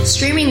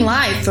Streaming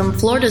live from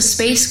Florida's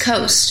Space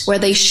Coast, where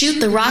they shoot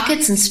the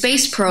rockets and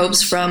space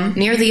probes from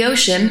near the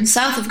ocean,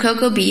 south of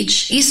Cocoa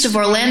Beach, east of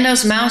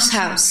Orlando's Mouse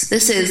House.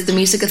 This is the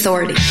Music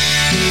Authority.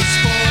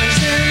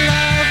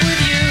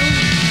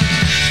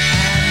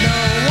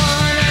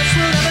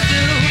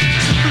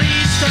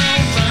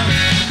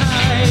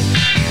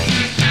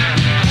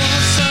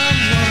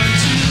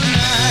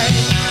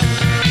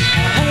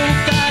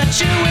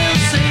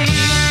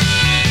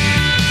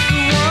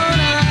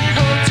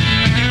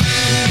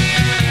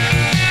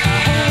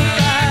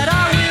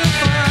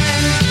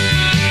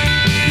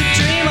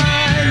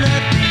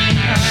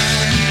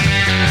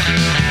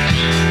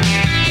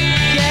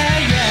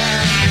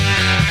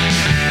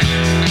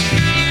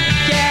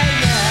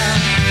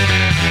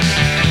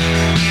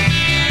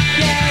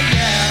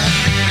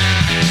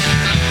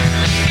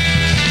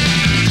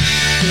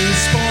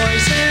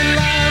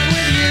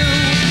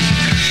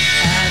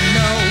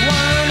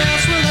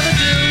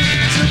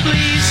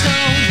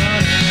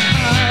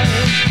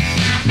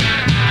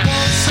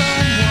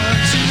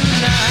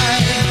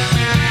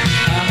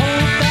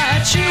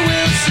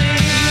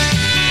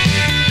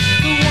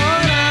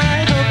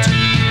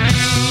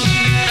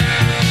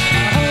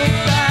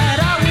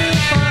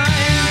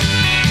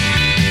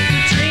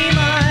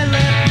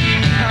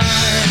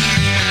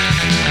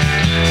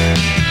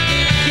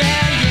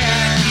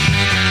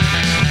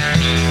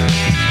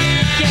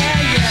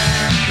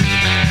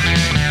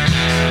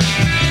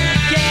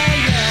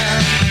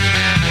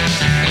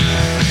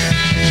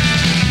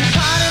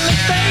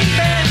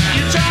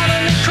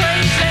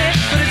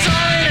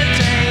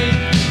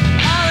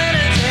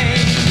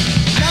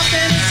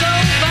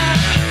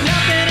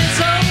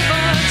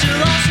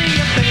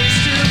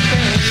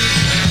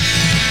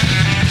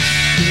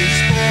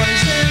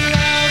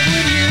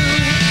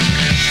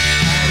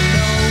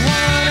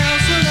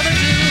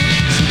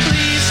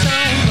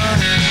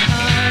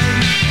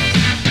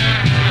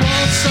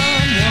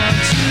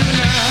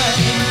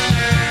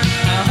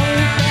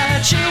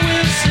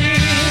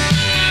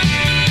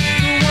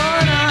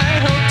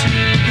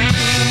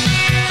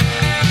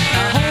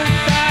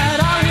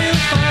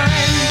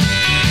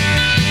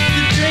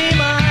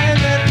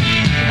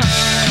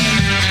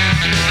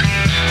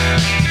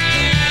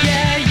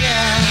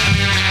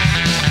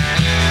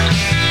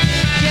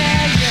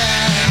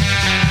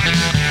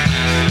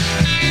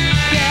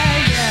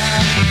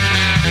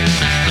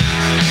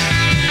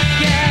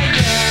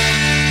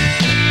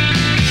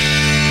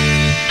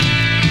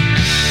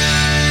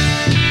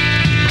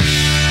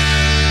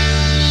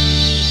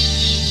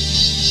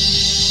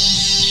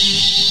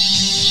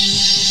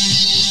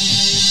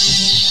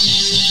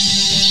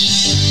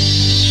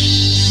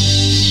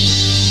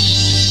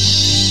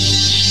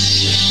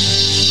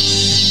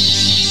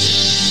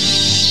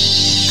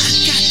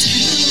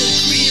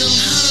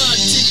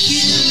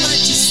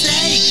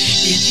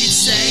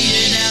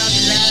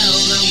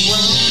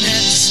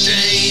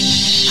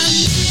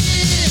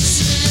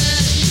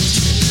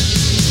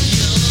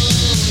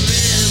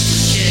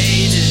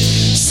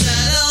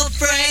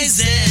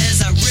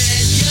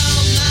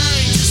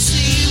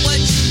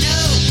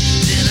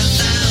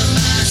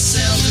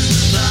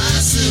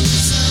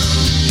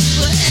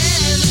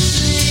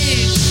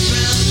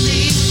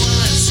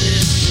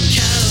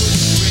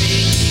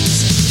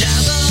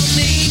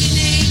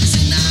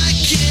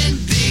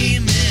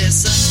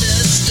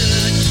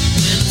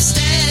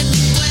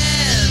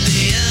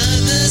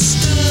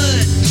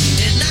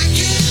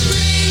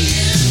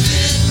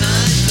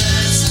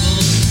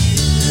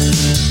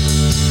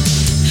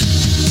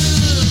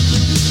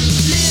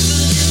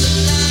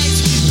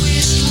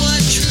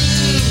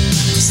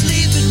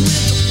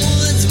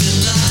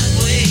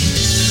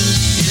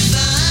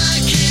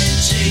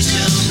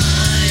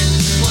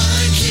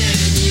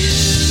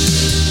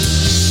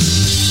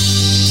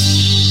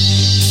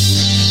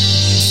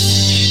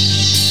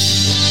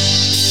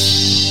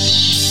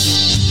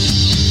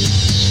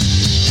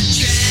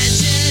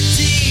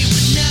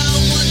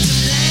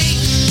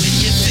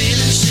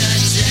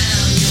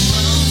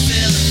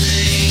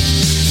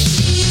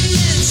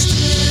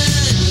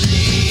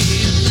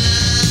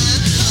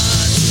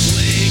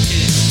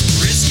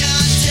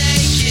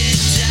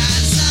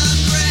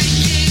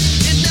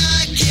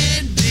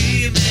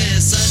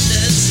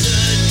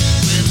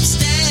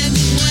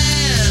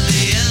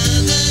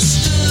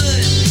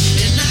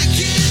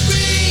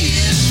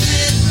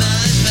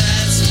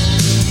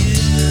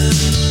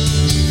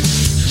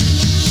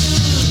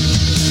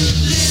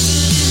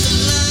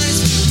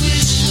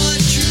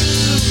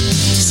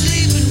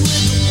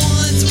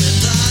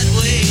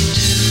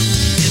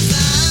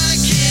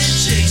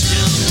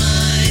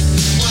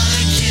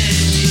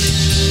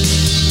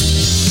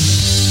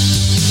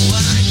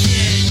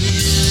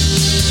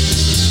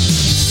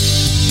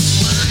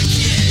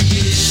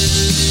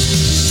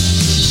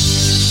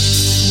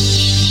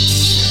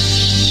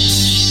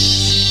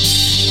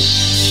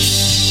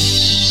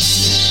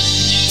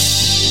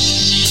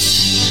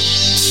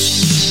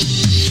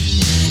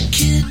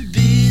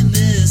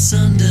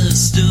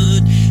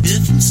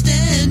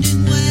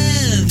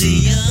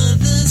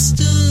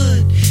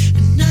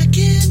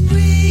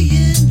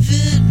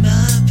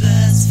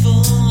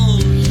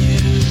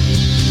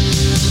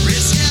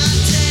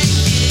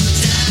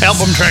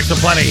 album tracks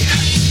aplenty.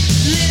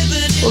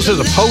 Those are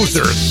the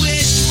Posers.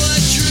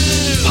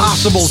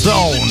 Possible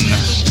Zone.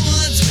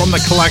 From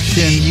the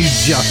collection, You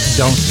Just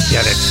Don't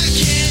Get It.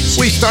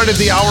 We started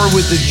the hour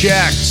with the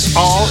Jacks,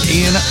 All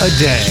in a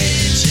Day.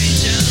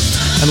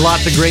 And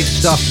lots of great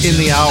stuff in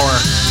the hour.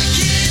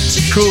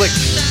 Kulik,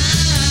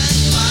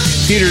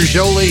 Peter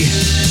Jolie,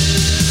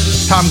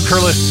 Tom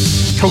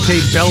Curlis, Cote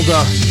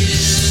Belda,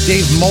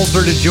 Dave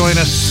Moulter to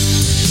join us.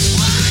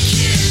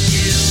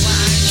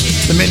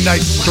 The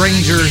Midnight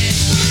Strangers.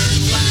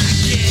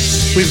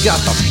 We've got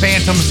the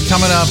Phantoms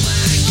coming up.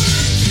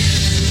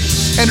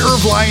 And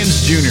Irv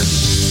Lyons Jr.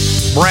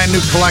 Brand new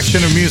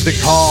collection of music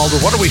called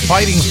What Are We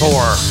Fighting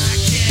For?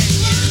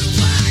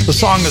 The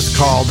song is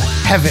called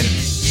Heaven,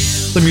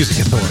 the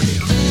Music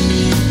Authority.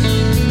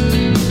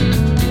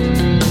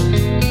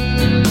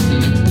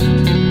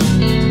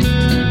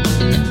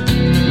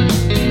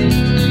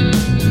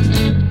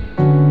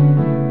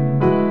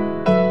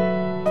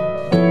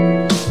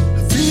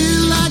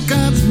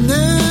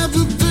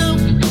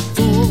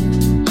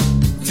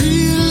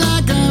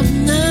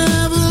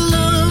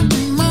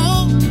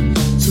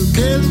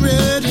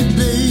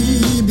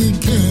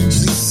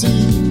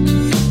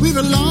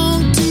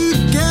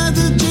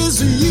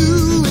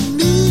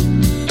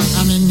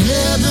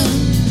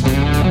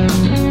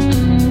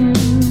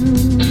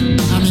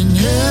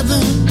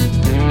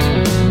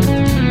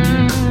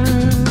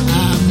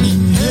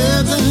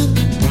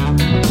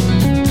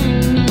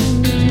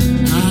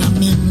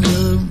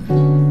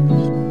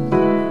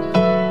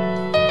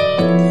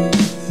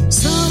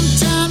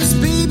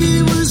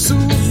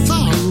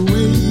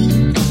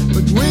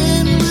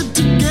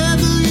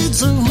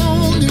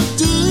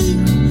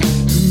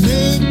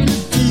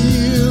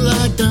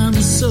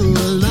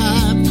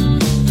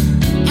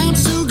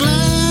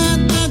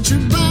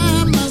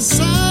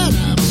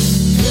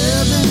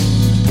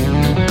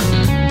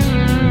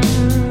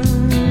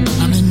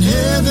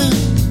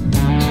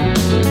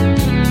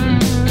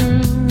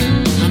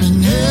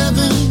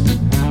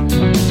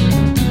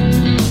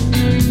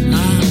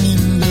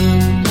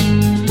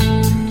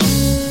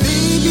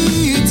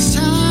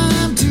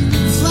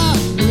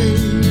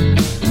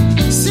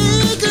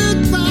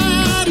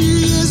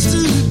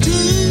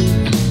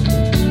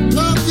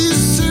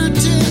 Certain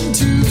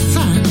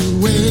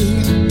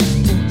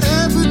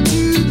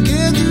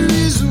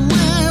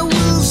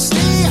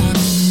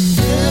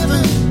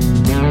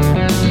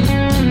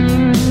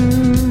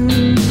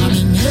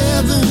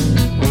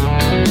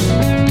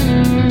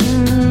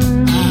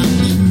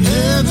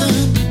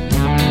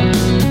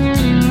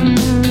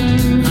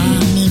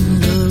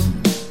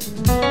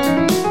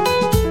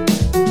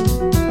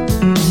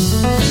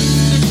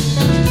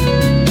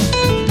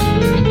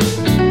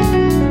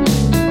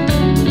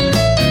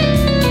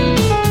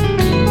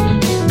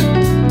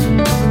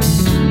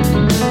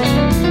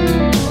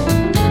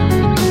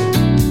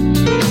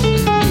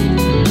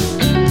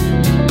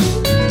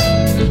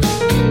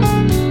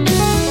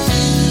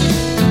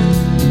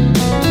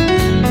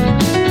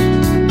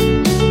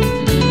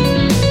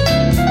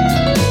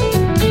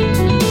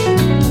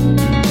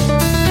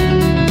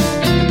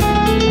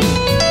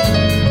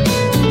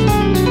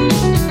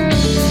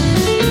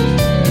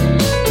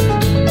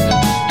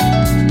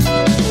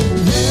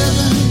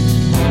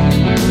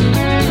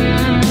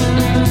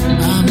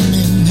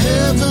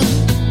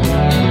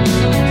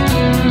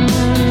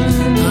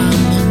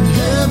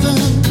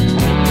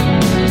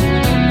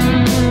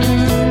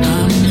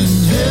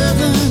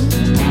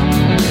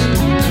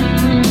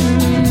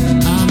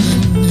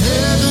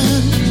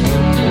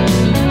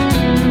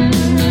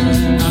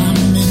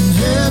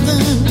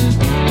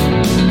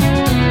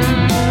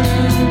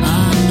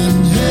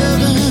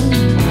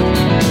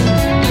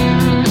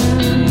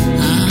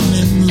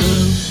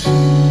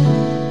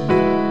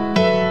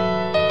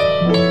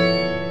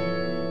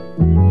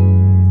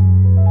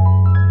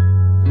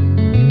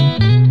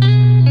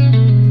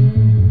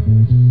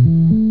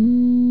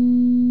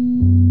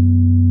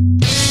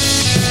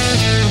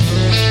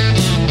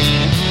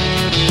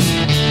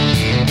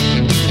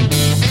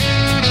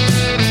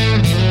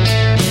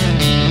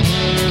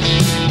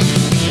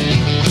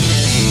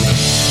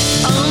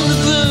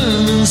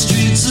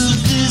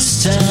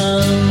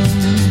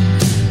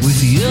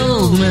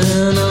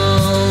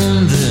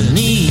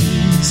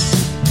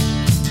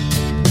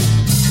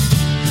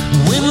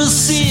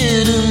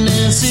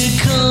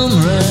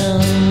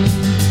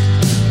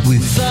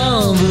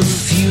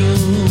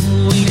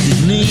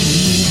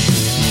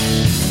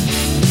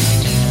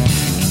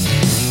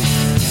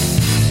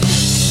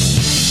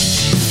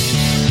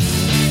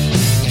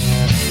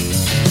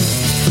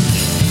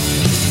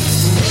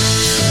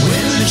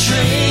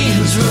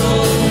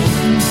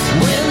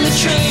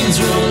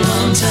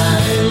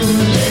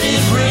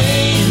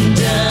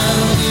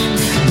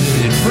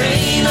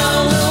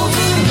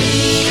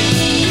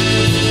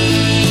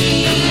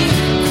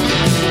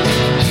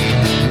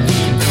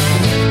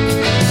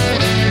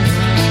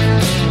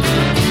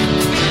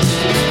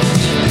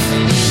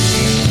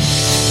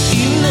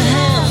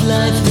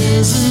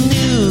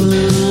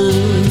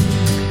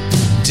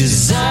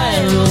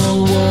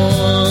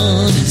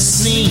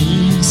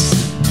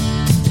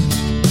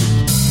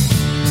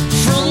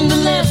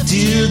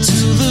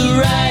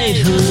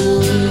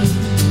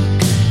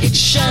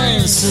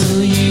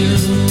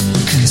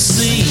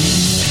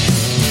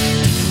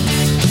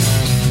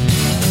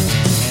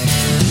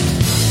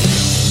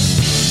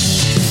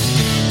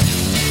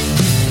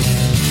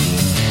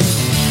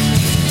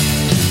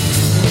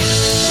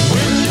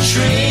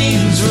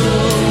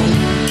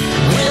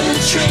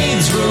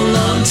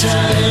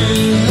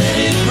time. Let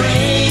it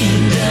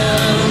rain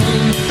down.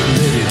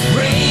 Let it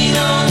rain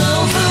all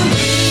over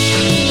me.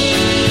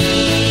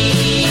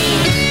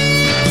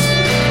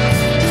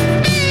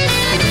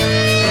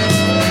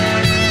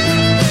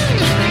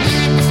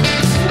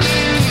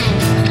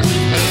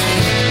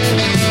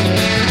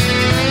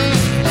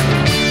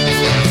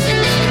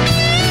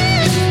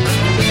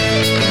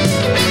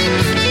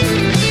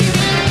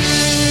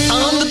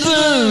 On the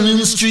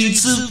burning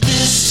streets of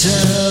this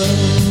town,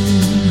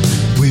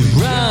 we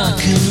rock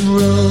and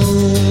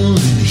roll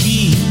in the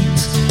heat.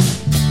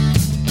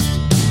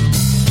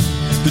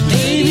 But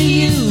baby,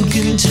 you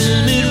can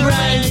turn it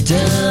right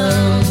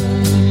down.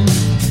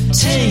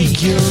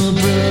 Take your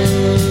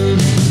burning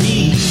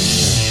heat.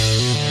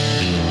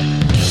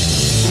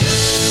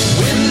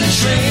 When the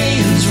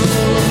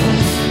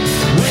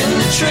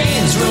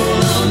trains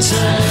roll on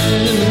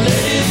time,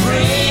 let it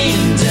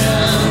rain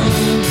down.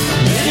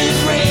 Let it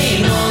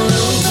rain all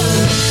over.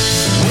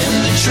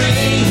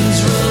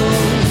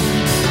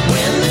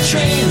 When the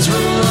trains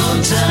roll on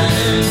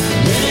time,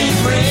 let it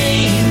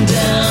rain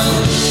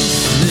down.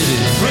 Let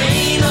it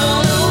rain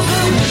all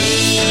over me.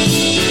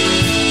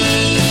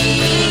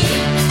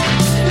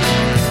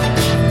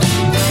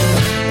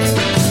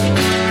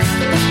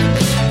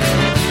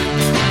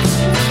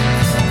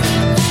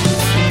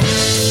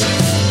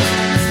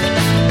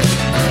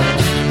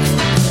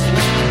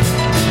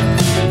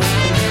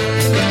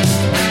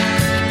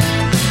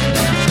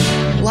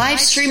 Live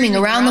streaming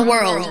around the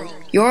world,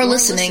 you're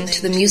listening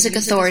to the Music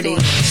Authority.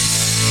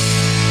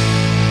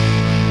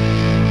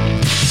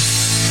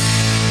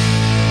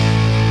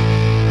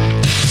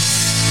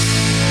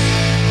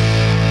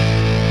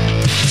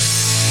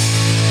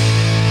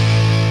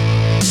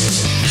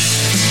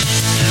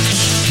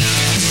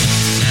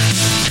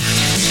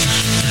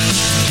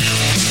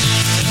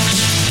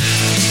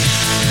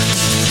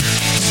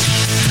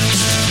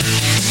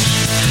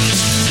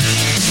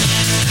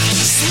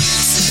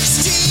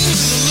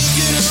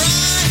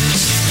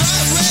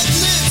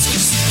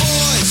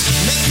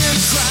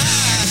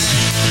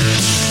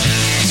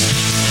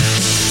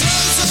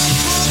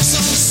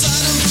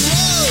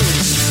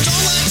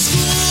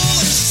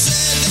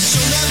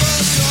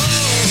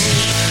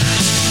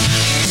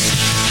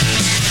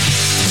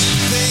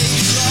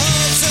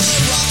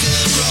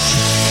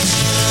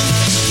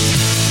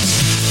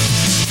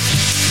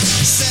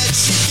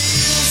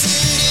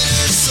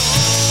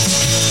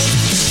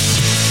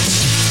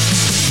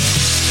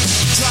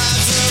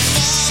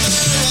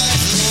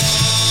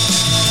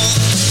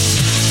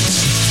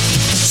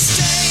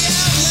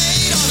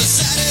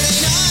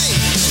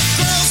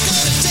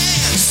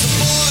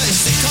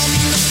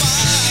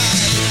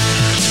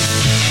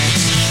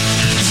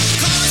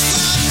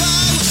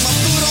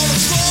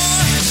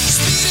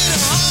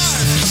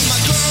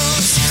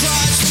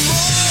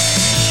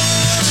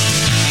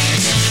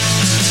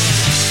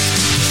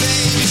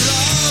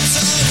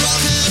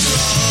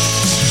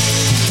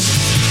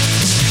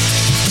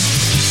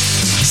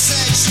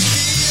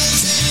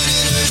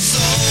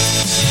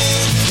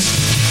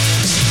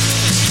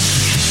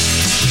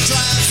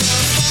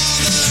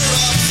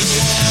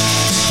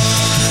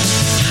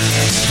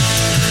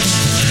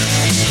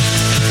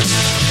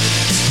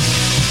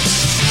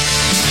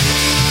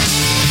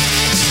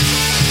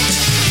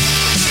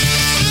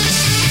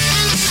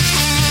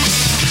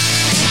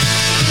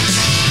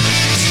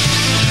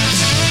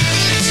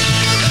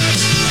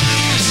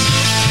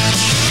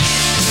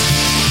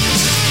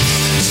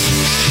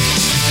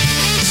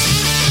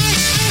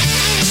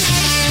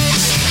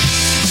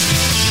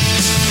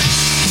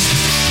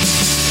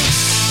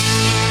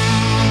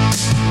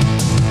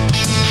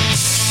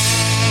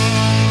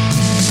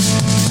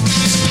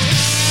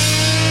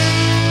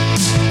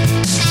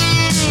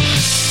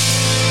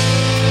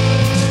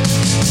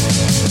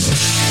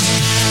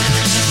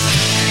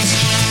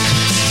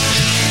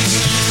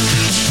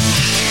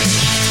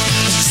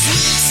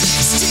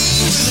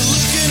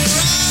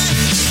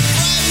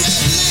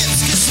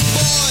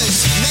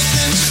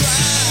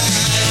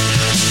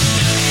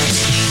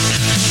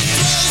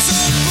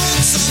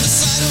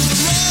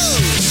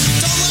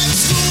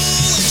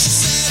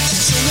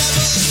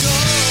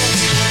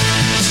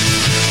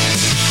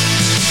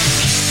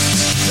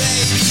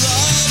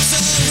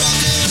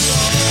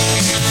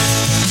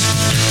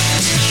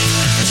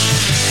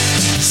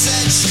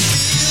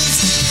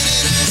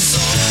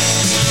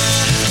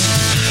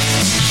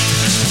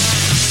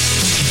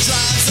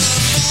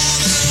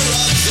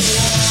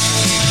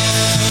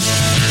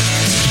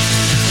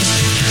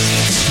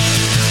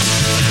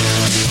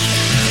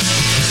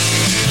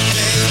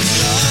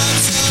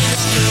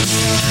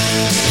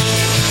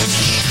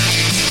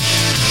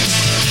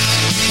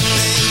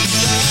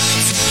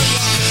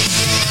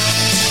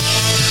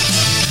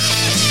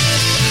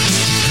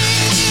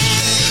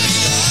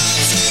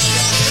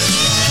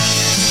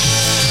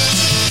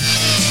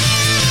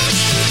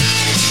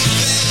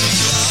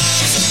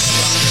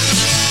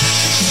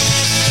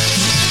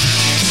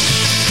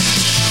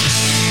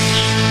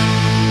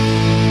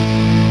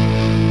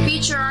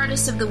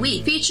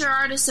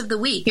 artist of the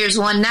week. Here's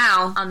one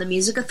now on the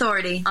Music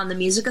Authority, on the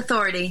Music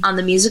Authority, on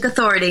the Music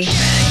Authority.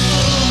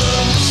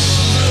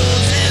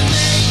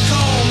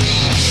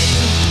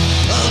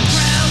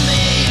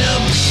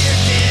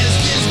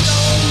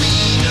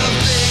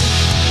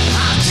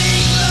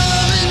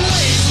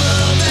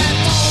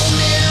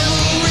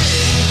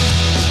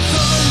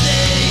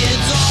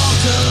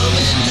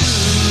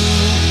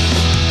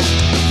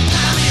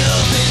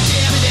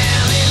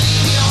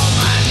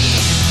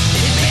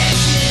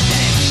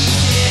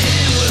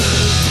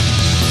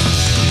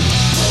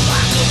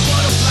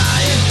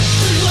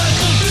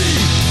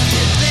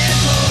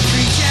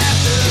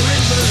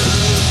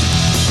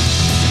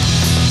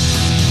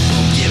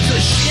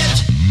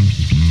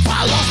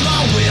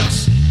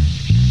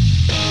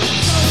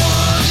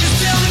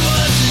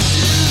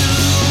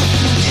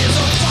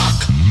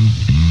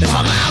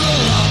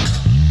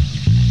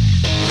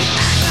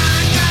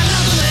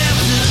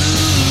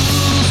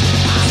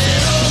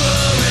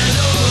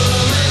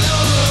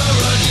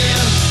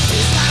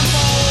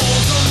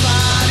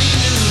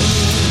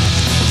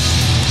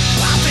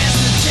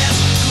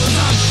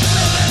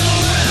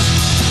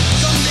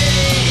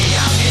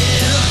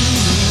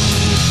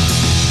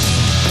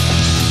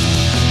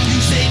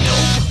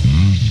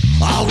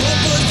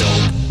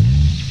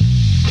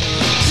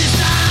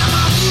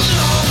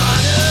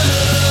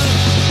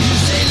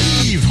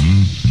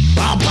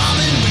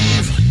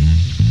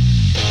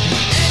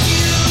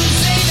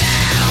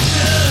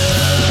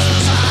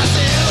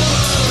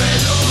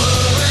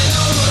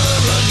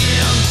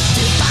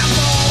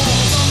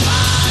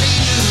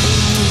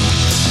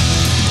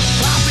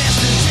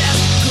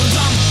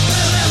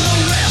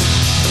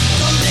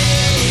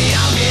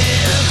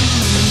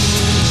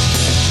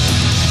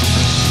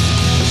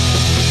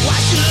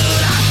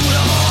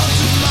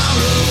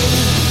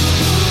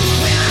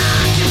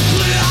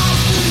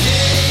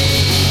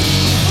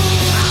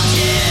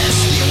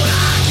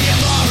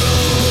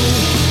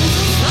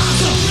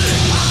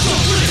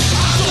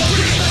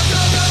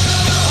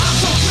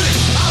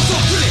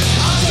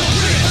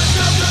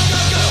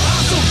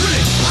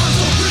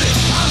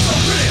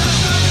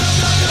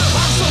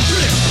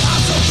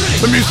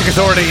 The Music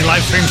Authority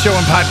live stream show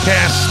and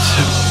podcast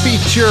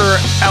feature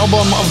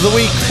album of the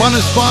week. Fun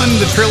is Fun.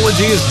 The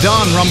trilogy is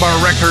done. Rumbar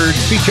Records.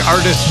 Feature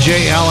artist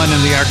Jay Allen and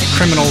the Arch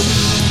Criminals.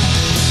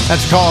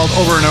 That's called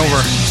Over and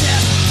Over.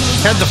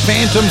 Had the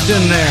Phantoms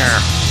in there.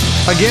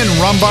 Again,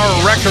 Rumbar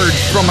Records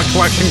from a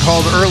collection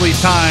called Early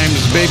Times.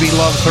 Baby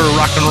Loves Her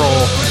Rock and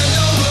Roll.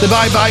 The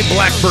Bye Bye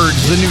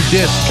Blackbirds. The new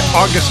disc.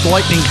 August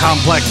Lightning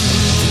Complex.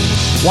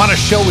 Wanna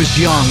Show Is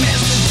Young.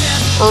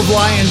 Herb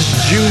Lyons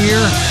Jr.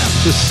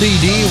 The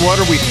CD, What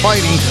Are We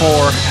Fighting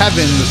For?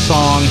 Heaven, the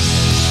song.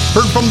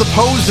 Heard from the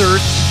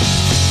Posers,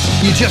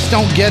 You Just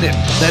Don't Get It.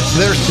 That's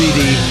their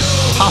CD,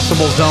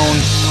 Possible Zone.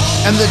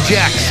 And the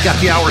Jacks got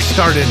the hour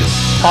started,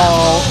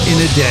 All in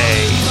a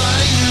Day.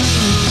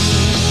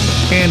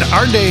 And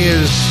our day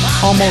is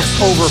almost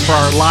over for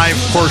our live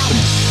portion.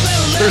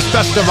 There's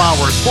Best of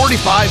Hours,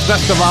 45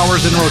 Best of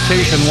Hours in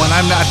rotation when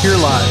I'm not here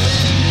live.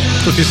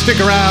 So if you stick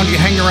around, you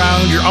hang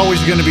around, you're always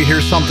going to be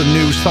here something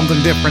new,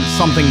 something different,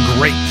 something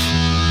great.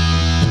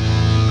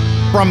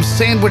 From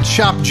Sandwich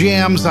Shop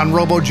Jams on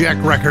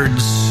RoboJack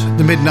Records,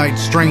 The Midnight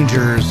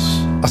Strangers,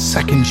 A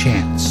Second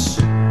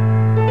Chance.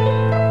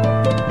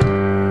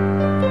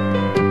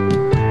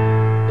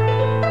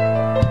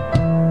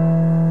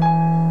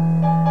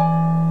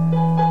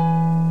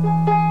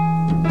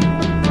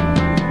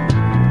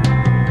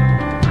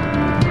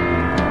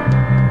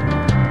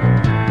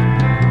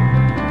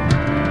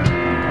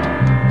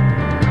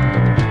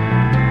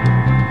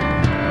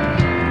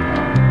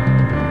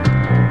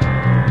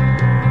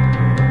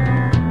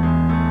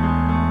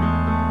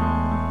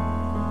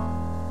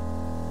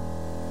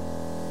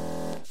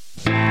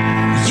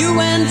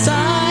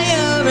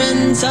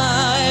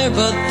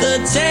 But the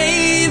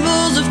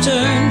tables have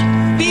turned.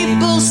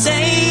 People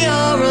say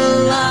you're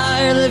a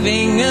liar,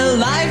 living a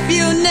life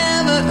you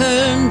never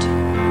earned.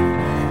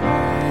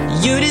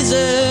 You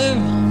deserve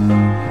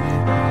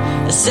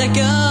a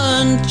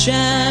second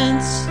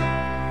chance.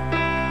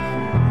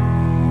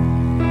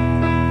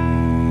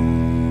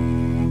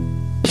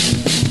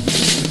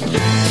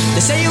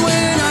 They say you were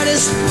an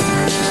artist,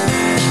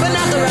 but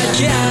not the right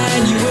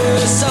kind. You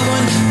were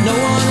someone no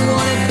one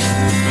wanted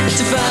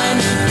to find.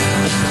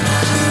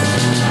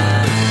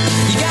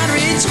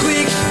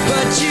 Quick,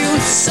 but you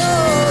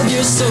sold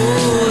your soul,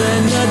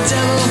 and the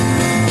devil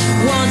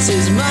wants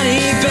his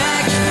money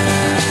back.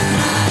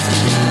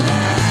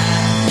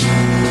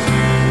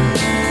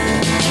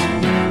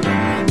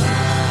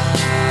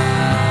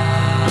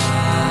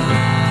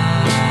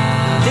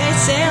 They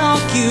say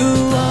lock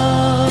you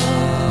up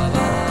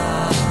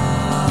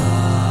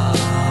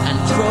and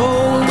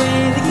throw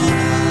away the key.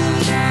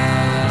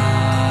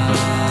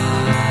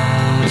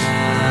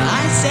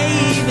 I say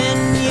even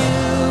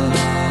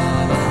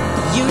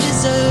you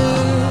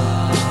deserve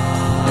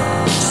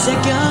a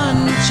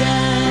second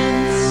chance.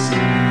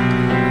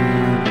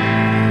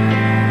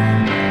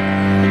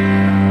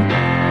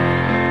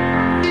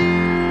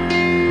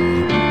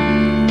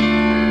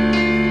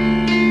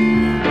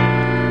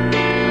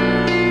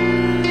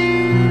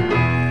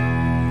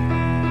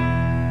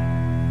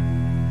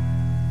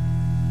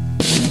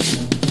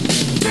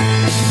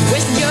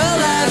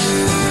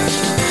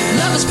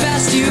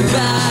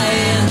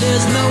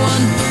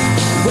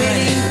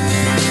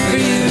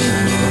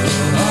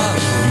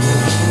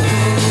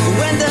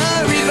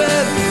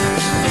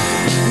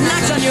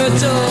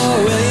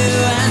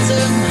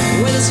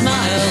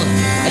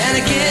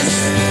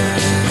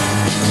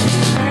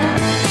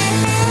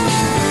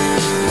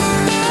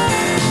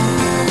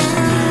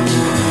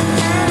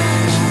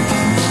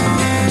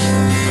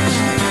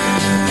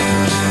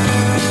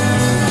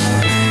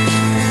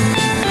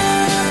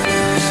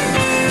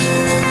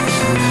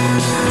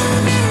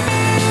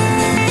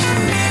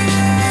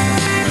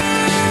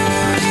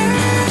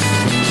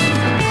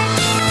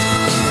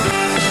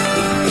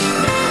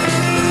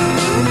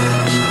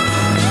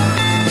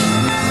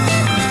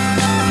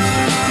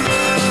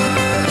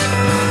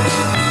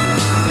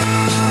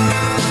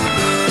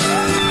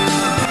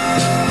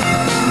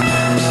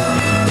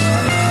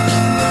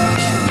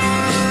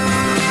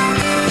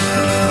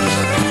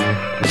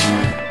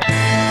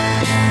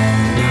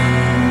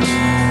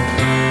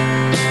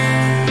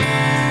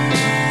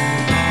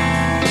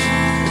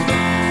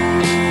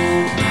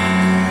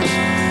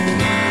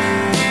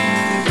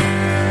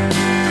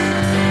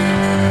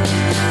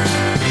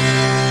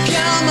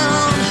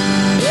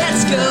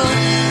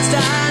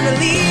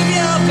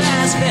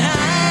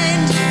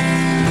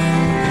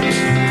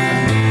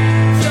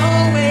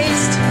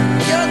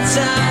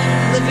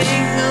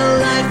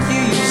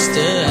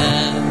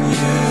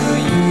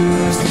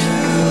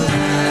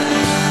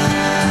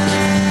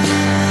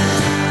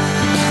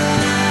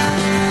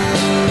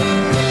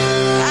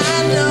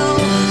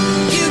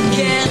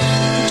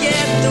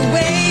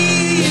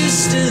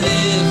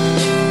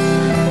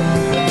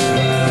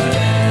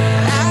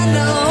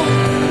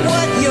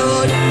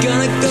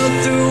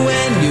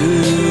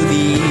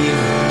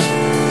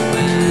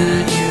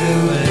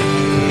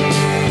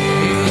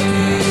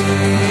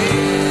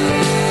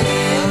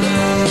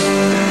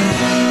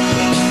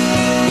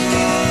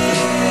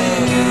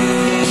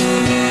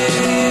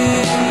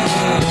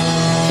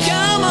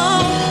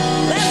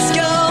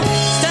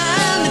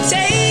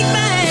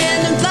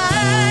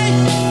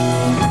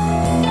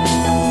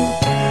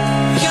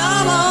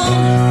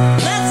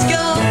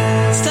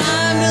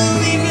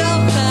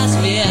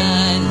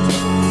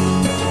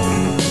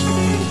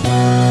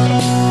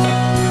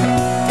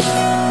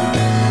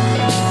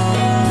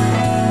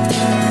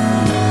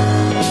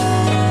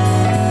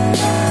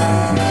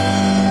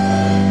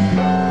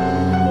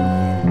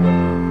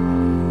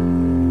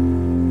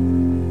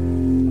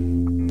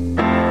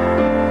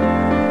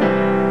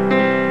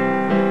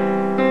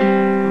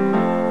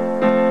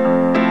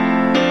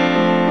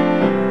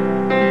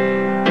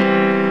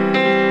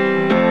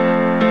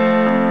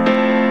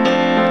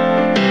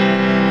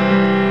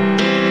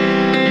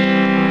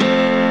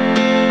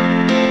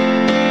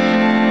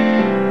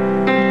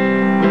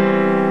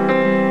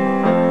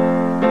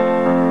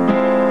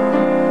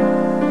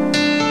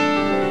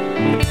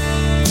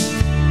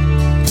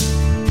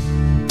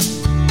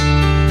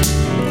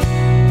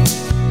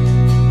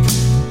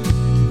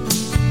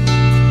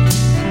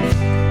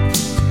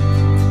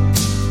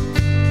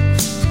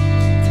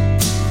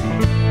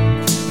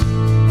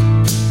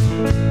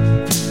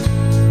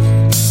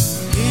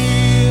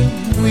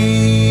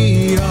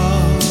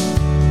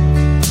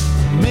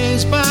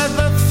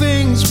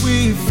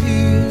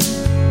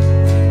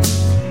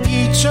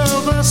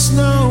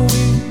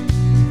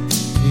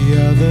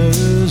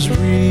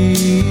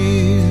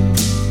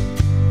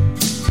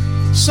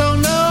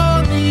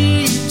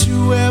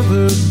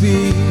 ever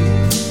be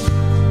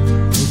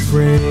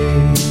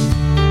afraid.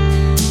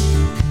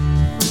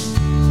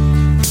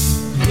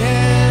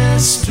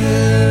 Yesterday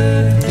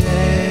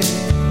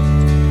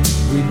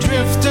we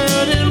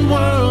drifted in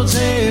worlds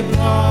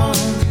apart,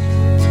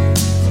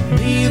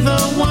 neither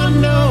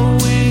one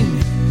knowing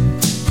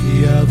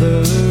the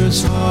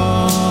other's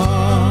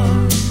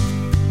heart.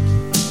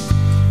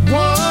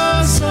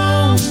 Was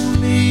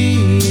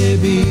only a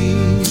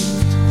beat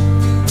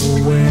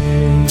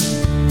away.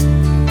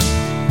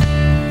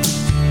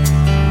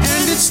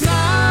 And it's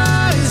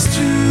nice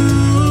to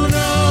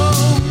know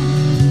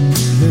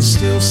there's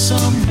still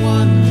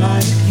someone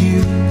like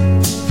you,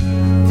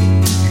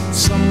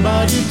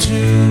 somebody to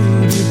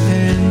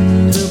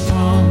depend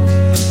upon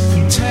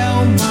and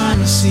tell my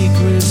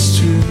secrets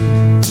to.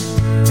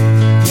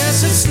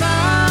 Yes, it's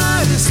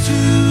nice to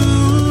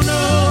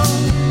know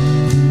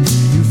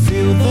you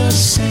feel the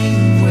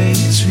same way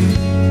too,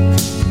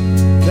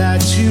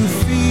 that you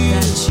feel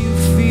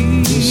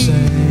the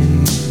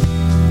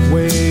same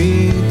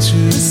way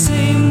too. The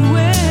same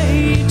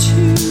way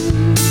too.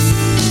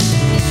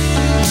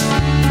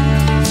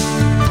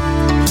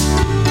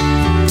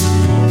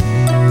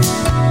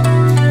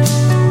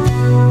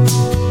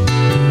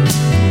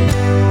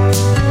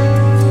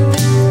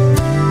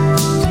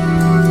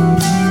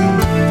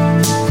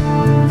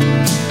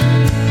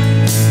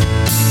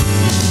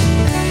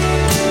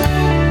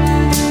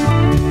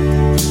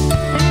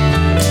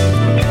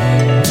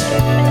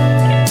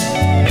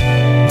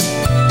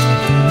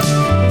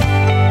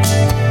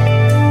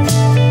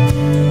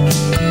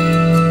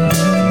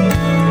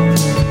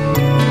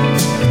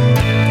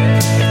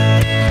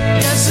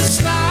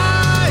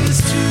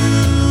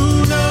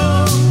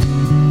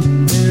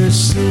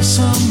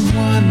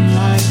 Someone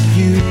like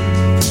you,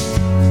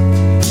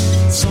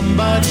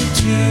 somebody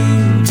to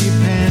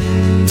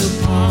depend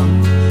upon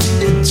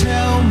and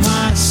tell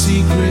my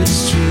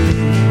secrets to.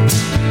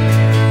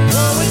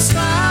 Oh, it's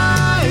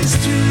nice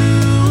to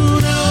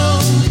know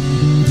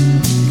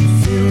you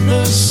feel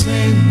the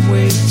same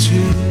way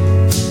too,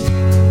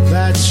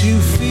 that you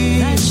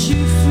feel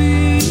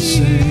the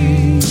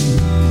same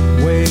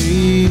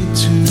way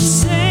too.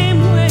 Same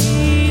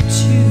way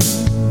too.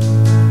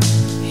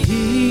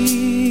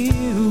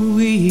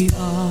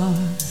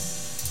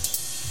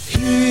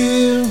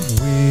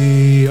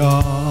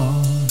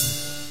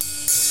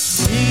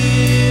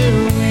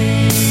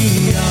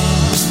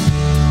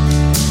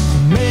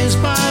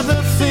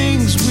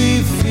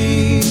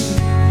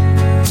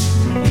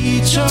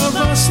 Each of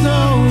us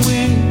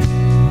knowing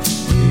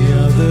the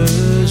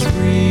other's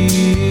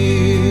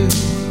real,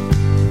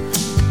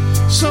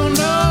 so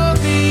no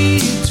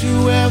need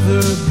to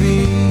ever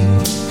be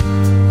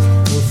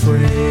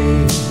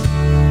afraid.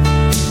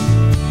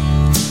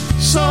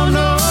 So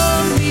no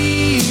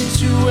need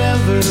to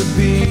ever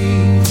be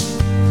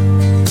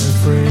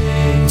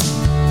afraid.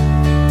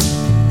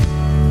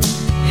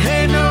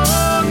 Hey, no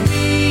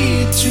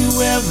need to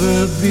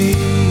ever be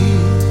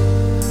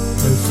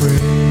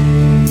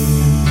afraid.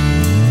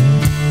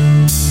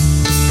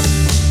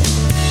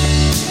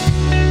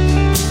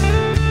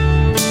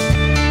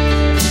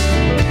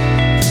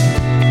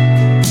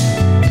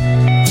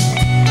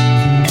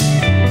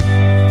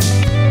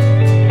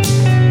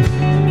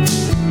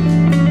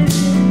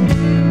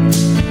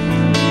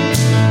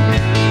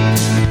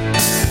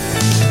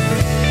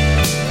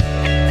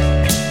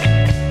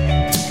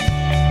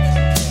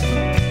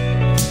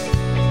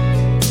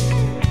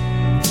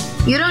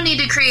 You don't need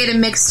to create a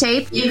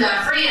mixtape. You've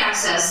got free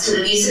access to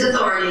the Music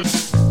Authority.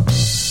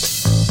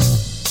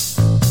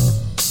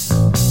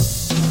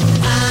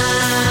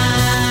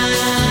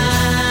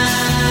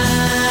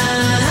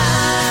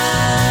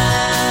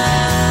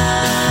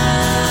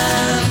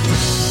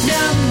 Mi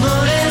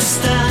amor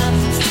está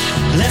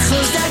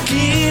lejos de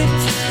aquí.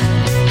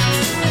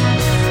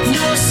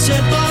 No sé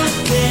por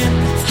qué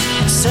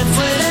se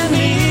fue de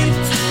mí.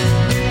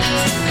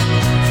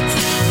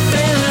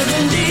 Pero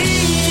algún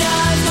día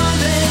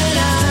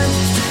volverá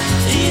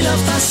y lo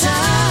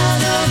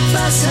pasado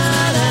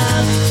pasará.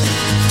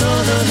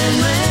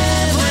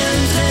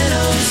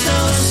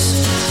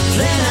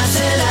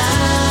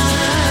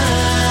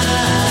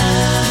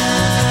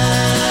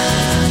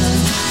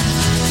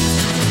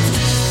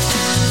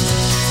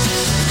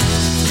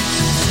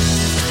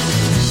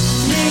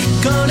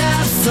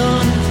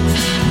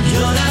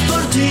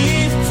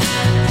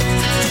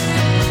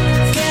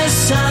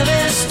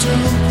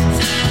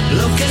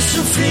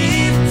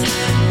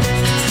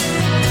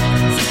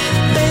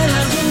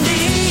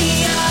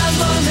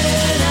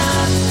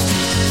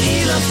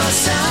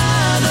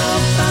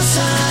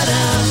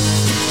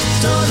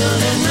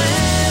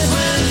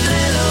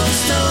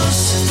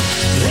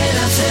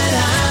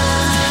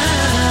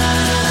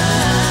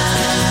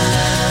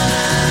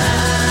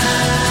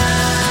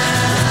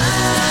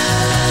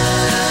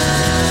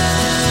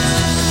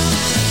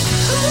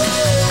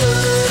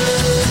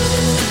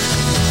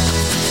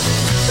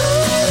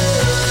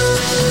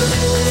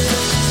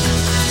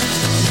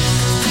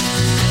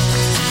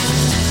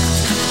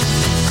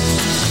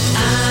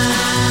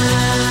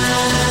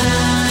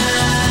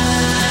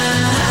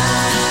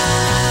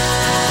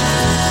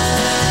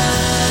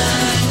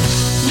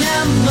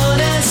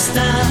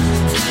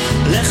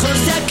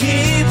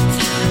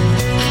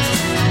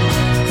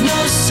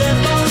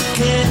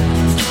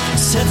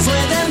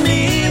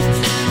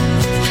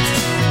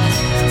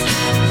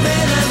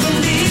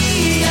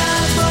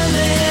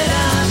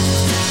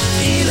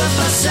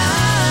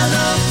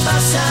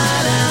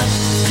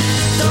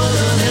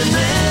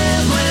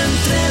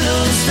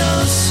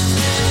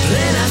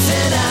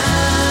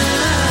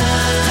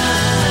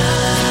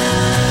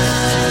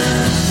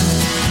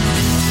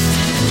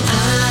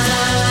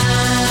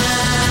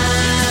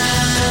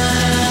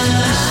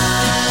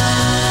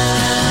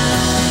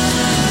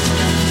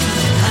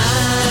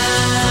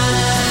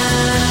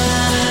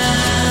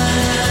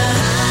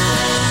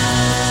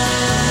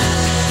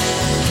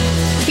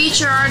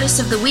 Artist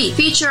of the Week.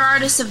 Feature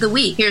Artist of the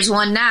Week. Here's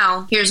one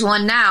now. Here's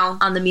one now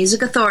on the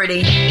Music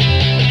Authority.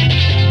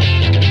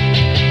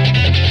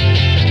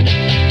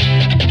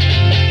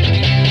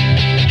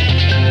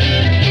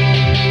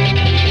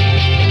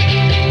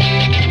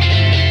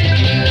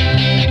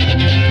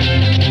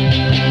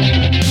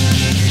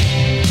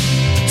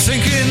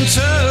 Thinking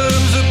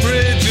terms of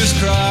bridges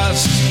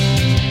crossed,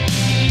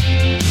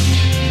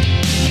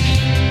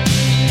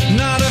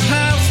 not of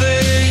how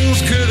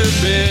things could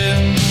have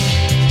been.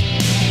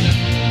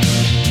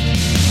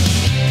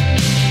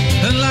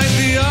 And like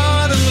the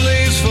autumn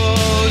leaves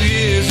fall,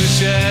 years of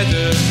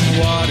shadow,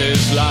 what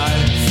is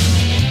life?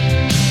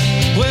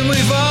 When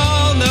we've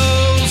all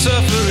known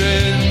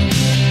suffering.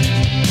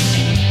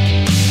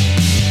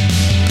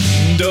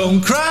 Don't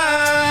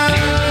cry,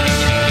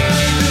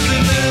 'cause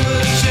it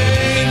never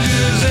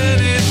changes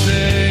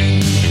anything.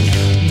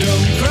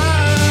 Don't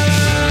cry,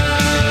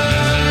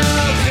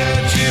 I'll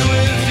catch you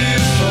if you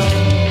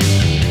fall.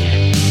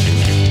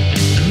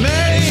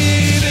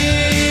 Maybe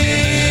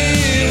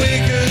we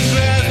could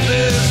grasp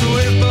this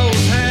with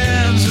both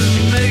hands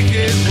and make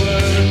it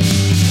work.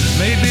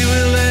 Maybe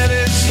we'll let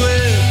it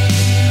slip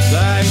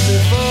like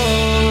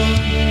before.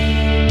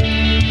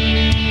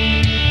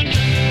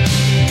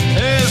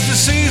 As the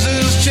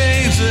seasons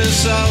change, the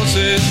salt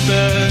it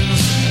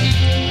burns,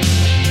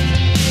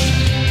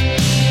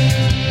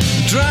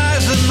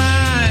 dries the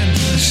mind,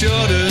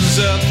 shortens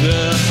up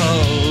the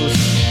hold.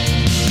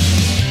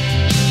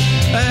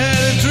 I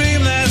had a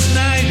dream last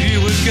night, you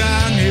were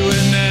gone, you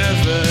were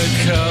never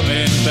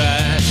coming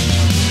back.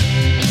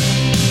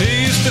 It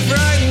used to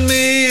frighten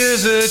me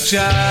as a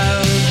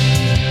child.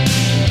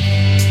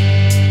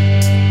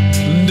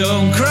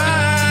 Don't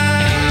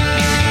cry,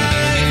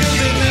 'cause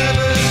it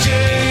never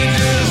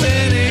changes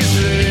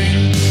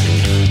anything.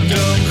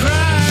 Don't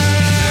cry,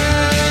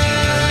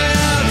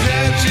 I'll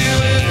catch you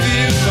if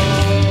you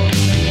fall.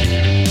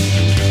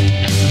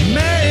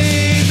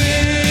 Maybe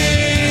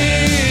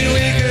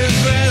we could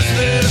grasp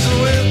this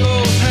with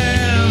both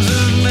hands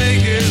and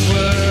make it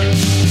work.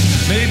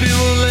 Maybe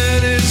we'll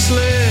let it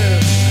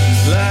slip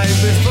like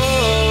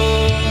before.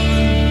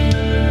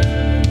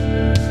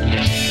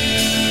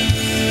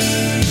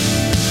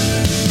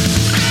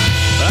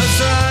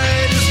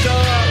 Outside is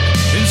dark,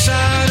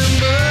 inside I'm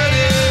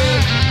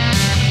burning.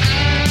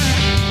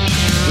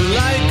 The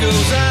light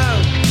goes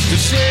out, the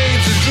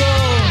shades are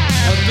drawn.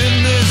 I've been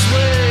this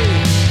way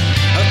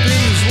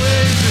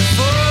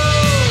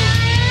before.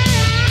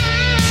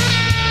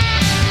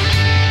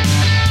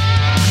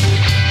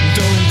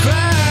 Don't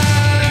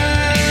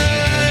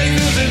cry,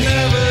 'cause it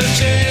never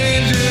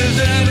changes,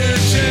 never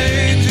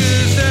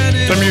changes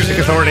anything. The Music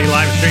Authority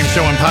live stream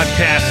show and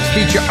podcast.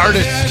 Feature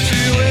artist,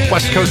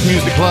 West Coast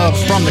Music Club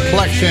from the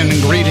collection.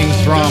 Greetings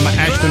from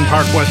Ashton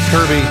Park, West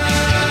Kirby.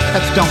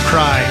 That's Don't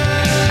Cry.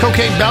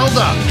 Coque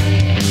Belda.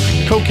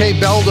 Coque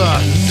Belda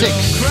 6.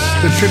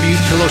 The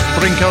tribute to Los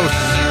Brincos.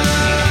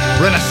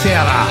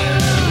 Renacera.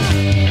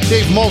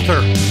 Dave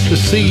Moulter. The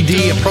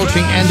CD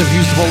approaching end of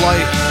usable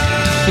life.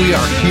 We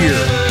are here.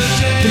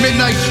 The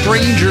Midnight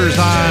Strangers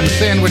on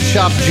Sandwich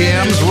Shop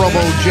Jams.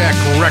 Robo Jack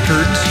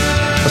Records.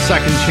 A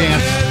Second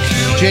Chance.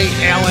 Jay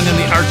Allen and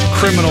the Arch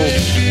Criminals.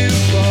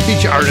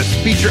 Feature artists.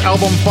 Feature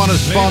album Fun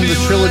is Fun. The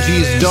trilogy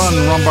is done.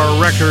 Rumbar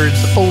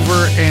Records.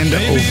 Over and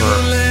over.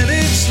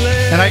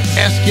 And I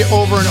ask you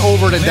over and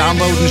over to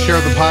download and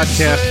share the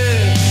podcast.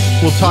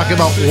 We'll talk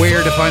about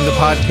where to find the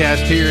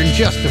podcast here in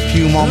just a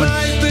few moments.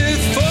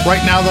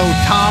 Right now, though,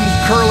 Tom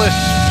Curlis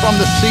from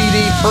the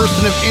CD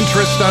Person of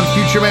Interest on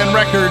Future Man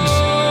Records.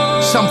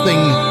 Something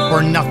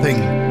or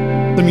Nothing.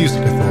 The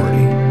Music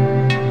Authority.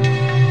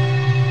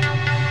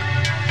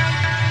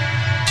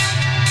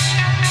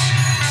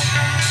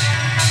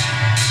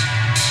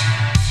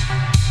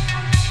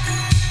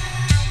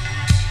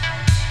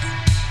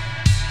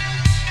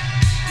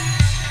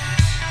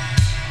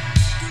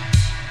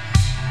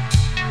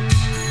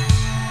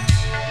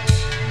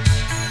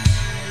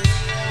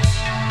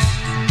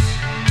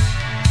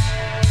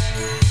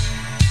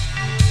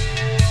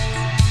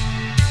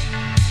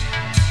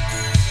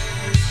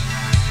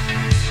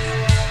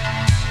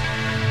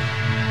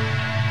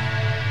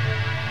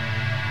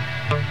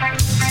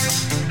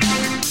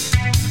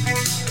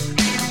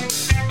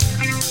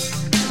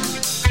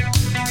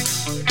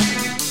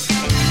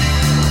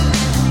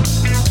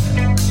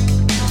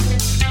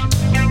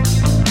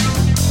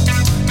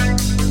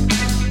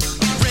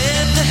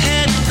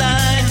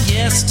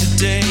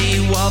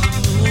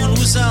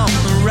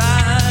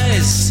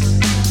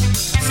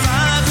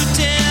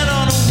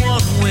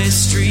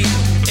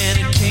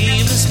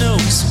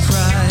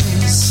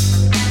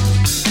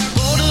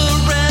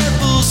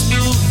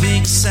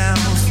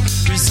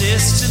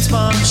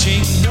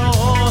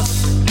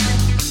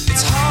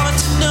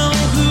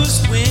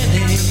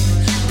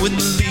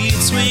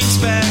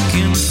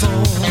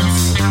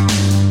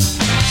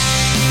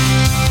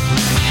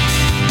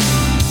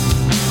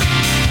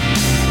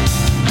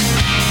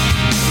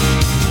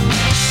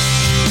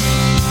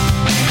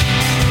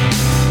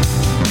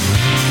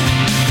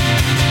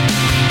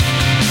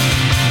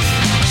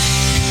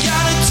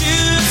 Gotta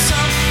do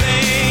something.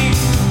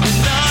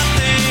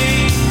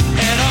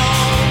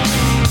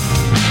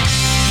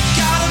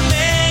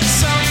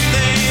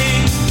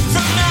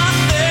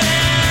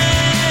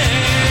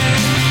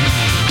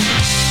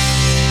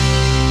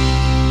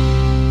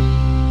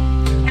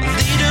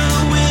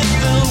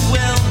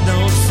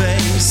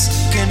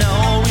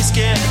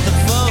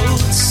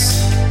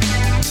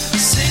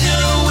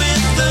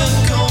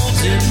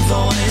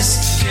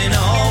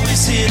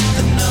 hit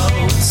the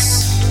notes.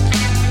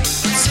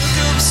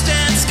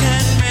 Circumstance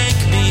can make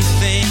me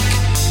think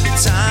that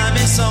time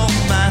is on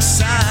my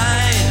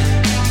side.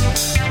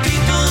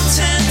 People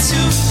tend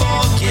to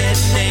forget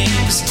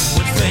names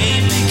when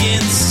fame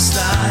begins to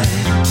slide.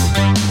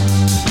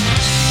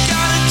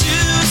 Gotta do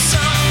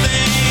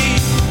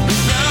something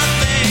with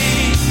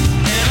nothing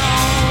at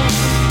all.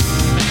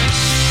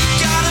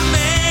 Gotta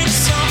make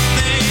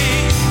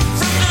something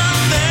from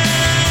nothing.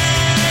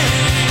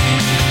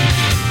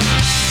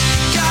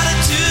 Gotta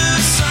do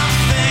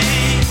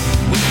something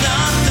with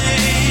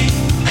nothing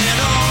at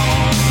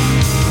all.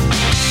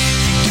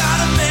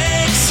 Gotta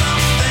make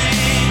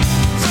something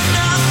from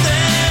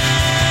nothing.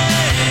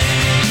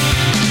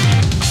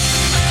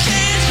 I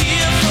can't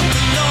hear from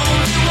the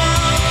lonely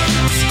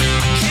ones.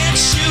 I can't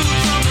shoot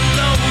from a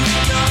loaded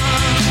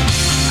gun.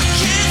 I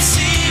can't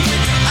see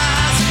with your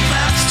eyes and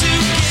claps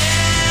together.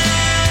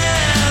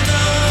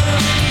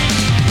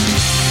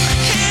 I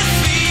can't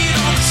feed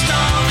on the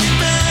starving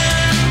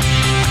man.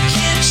 I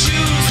can't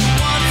choose the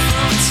 1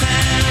 from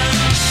 10.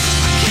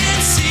 I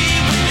can't see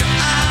with your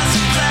eyes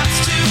and claps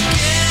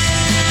together.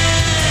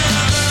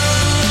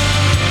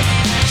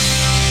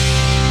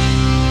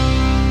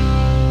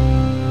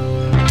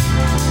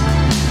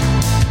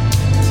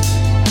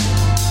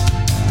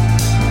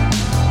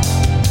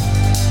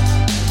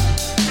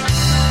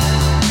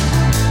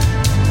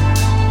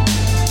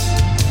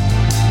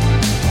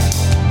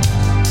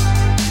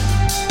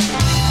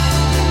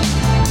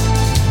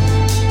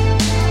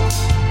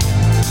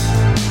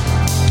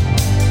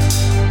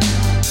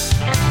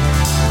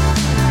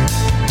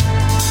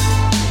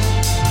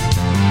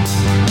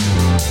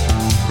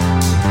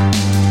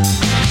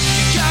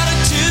 You gotta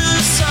do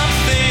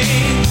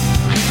something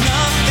with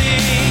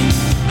nothing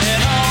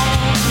at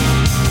all.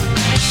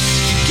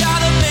 You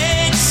gotta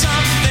make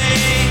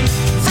something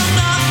from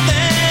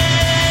nothing.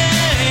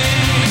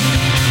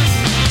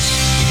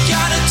 You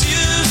gotta do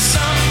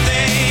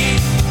something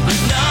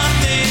with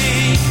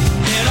nothing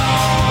at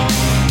all.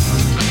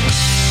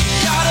 You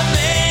gotta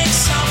make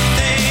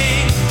something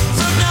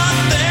from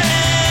nothing.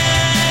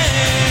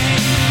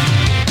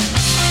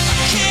 I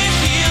can't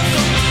hear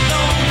from the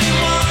lonely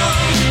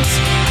ones.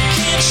 I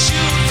can't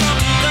shoot from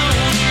a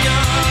loaded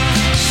gun.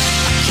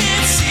 I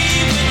can't see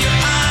when your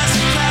eyes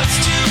and claps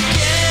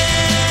together.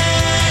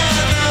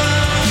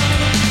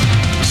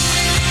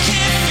 I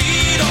can't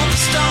feed on the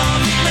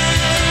starving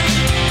man.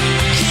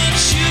 I can't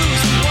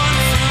choose the 1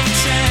 from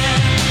 10.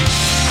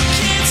 I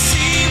can't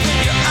see when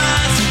your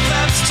eyes and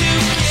claps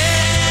together.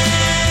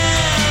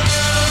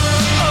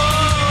 Oh.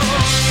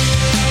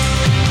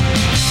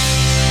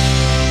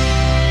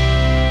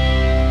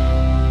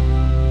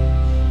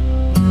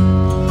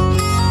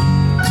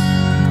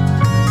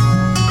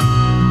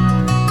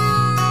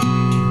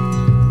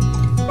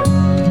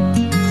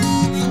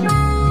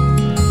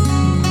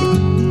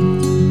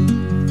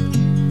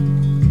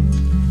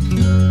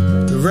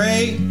 The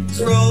rain's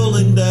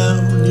rolling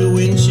down your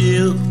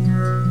windshield.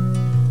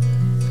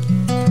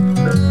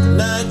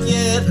 Not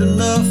yet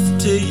enough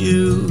to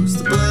use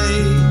the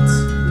blades.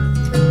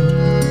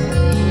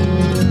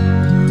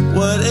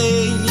 What a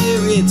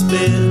year it's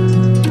been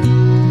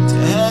to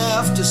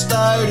have to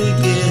start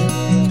again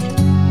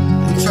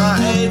and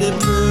try to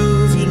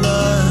prove you're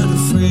not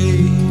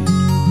afraid.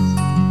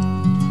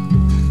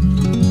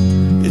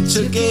 It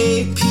took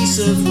a piece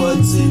of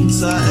what's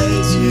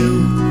inside you,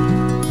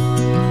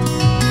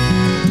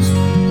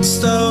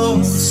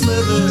 stone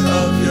sliver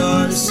of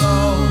your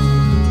soul.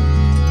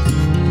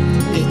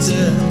 It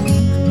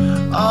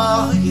took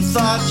all you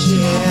thought you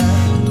had,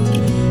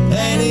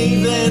 and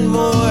even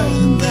more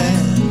than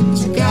that,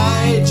 to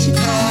guide you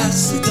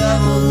past the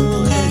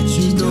devil at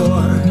your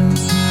door.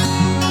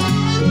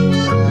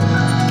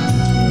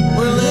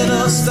 We're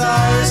little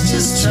stars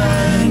just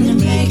trying to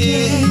make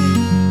it,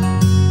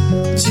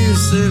 to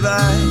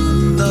survive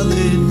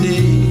another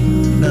day,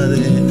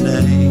 another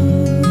night.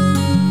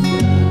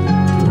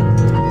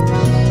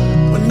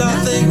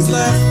 Nothing's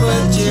left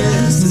but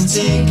just to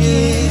take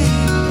it.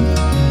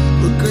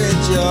 We'll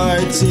grit your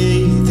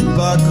teeth and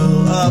buckle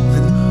up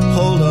and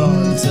hold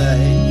on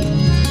tight.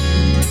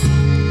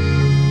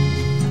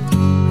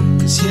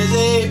 'Cause here's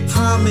a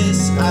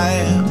promise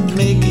I'll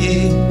make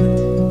it.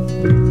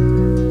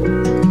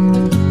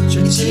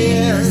 Your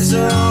tears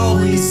are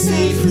always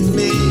safe with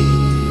me.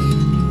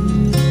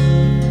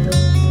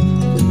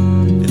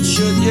 And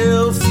should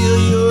you feel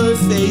your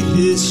faith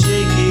is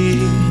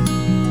shaking,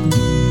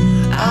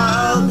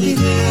 I'll be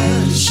there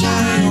to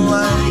shine a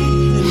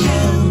light and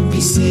help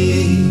you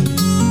see.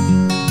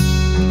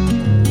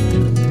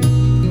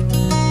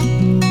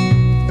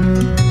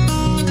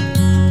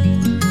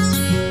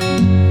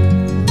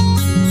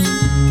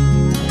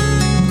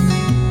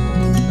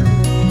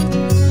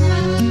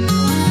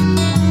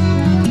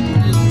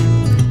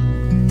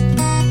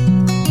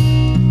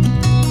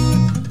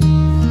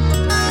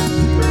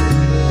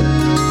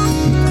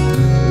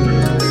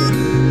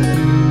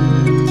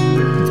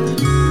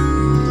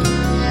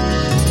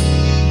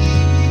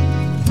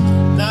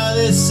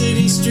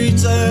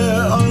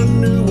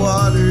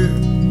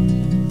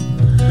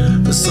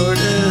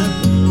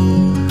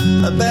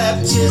 a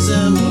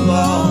baptism of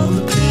all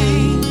the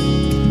pain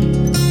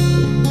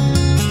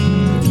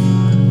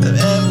of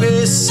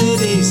every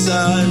city's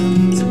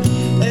sons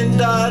and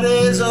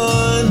daughters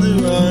on the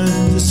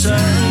run, just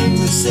trying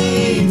to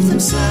save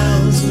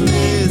themselves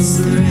amidst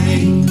the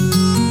rain.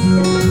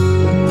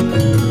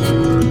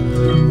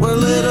 We're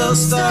little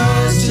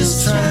stars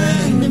just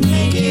trying to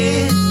make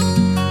it,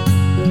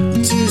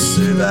 to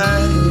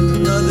survive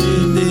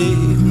another day,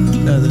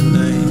 another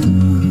night.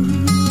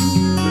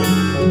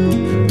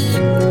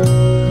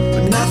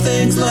 But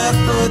nothing's left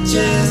but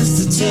just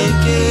to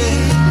take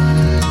it.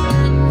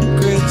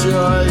 Grit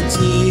your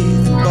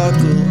teeth,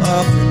 buckle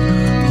up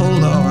and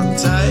hold on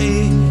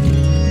tight.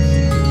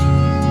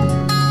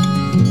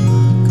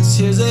 'Cause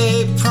here's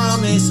a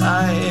promise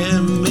I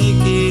am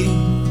making.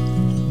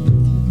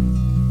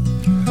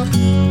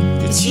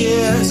 Your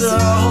tears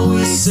are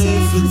always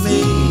safe with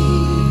me.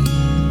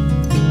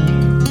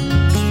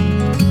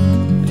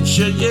 And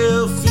should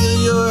you feel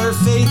your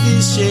faith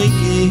is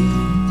shaking,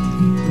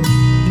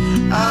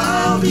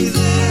 I'll be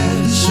there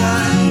to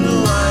shine a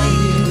light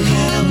and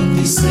help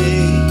me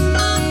see.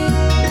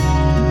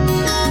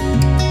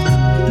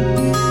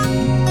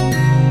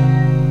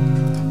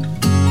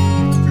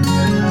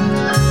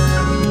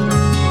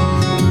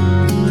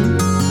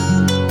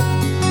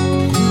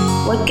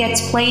 What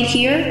gets played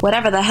here?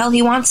 Whatever the hell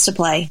he wants to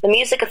play. The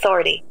Music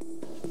Authority.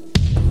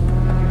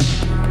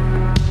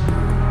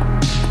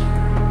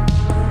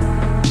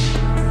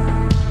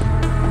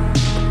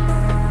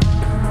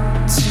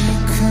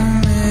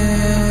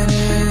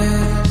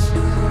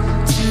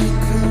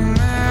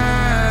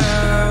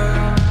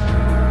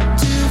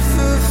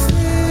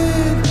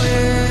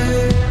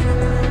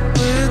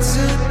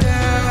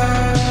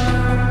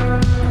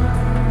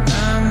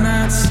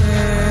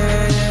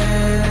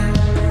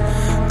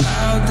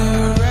 I'll do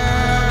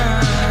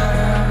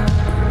right.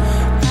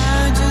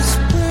 I just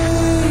pray.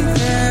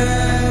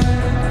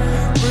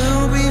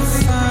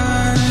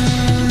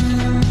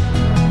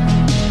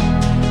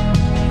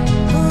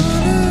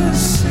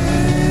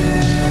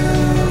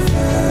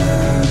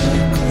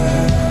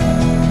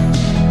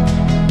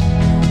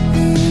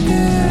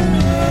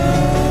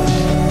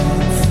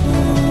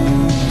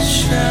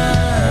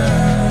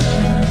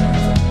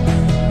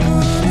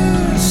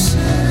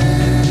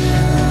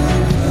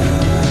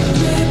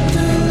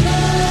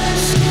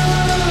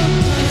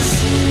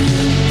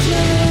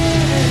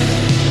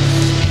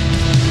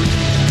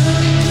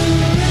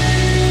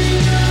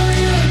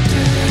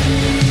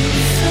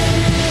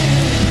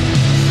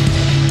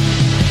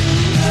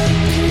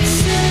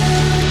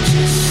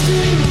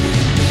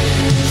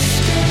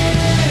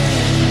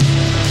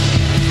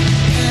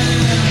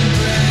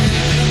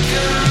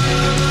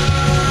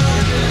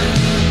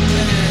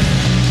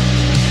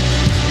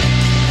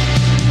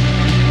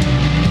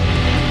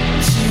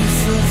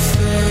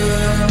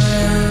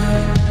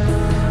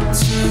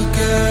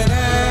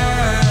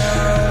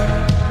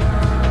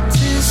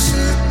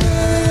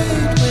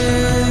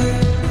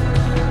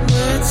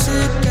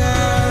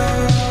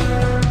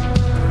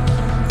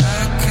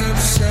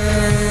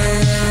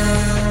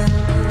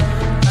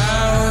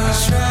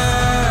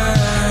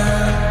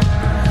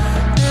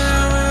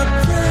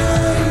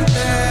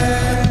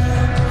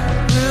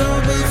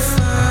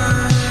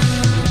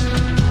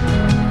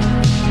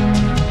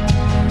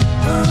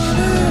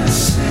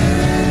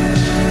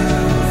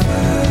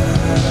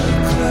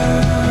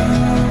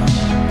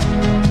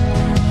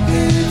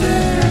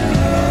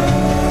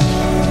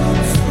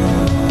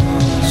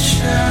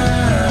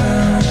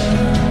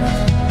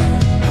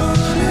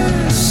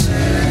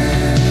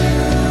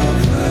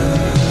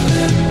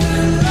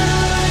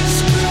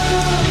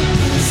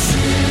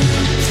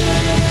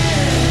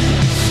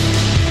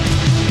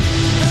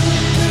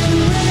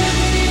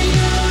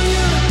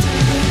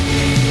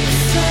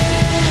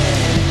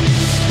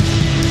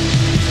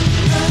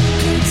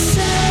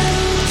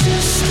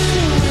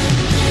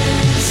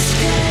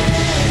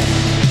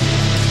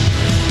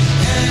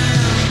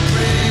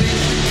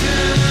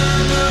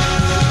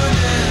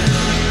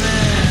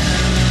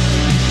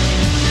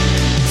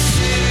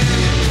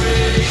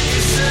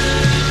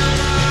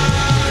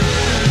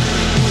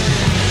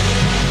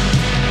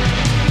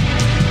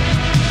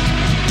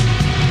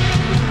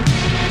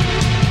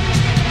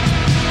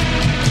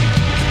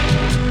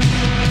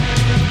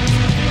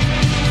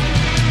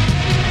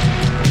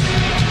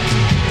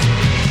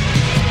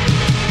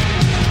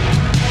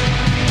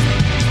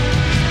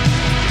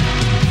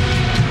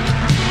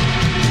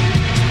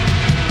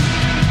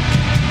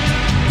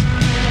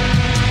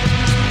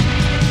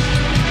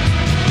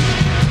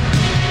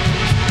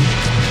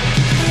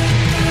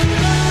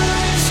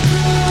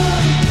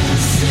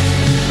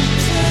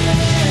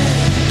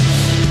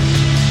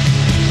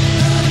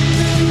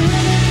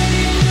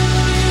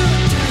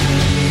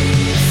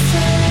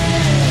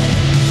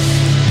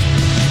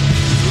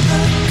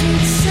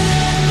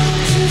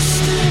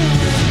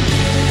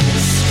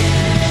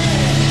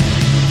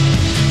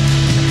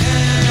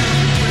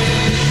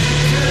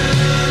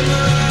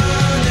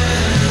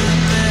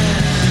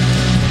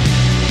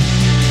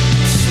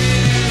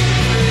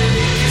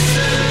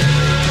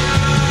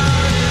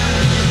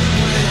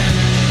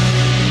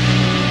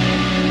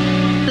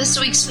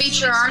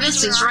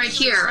 artist is right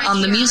here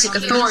on the Music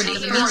Authority.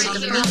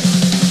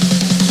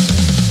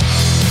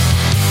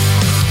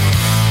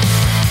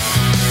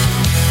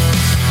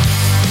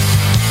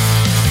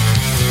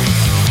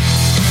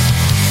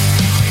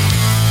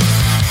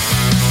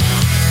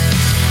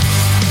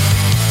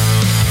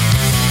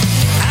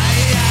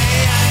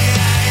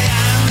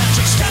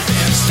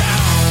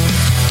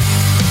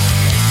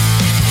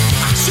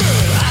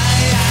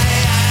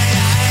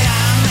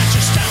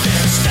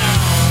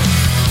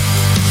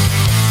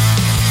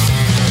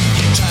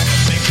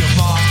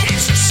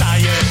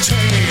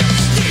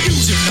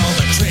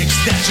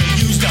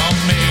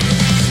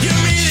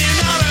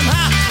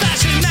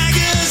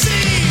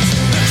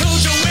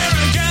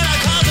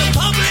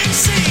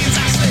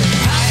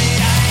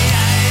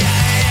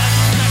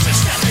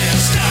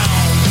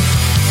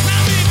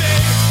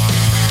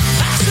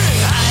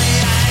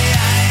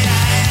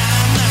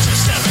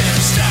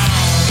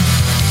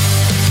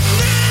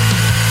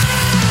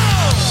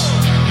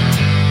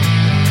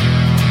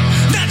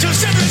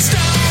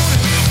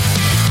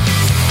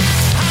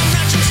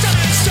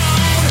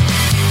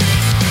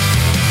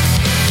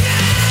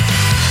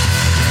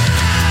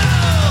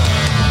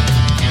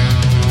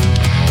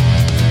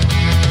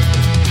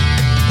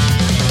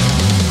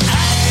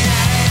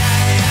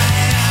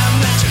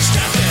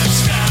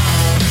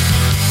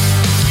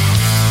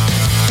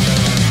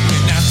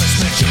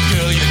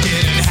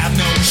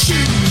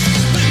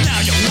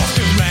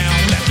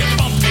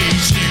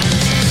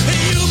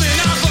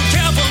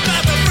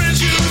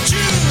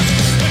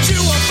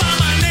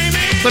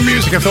 The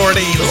Music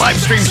Authority live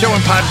stream show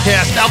and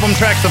podcast, album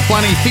tracks of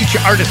plenty, feature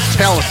artists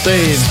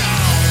Palisades,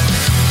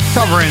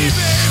 covering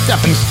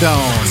Stepping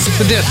Stone.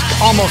 The disc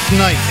Almost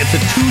Night. It's a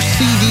 2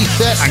 CD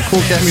set on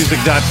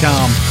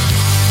CoolCatMusic.com.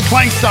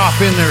 Clanks off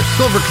in there,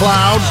 Silver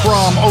Cloud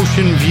from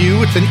Ocean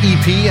View. It's an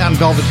EP on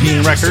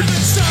Velveteen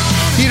Records.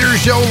 Peter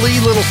Jolie,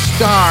 Little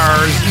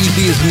Stars.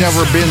 Easy has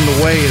never been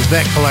the way is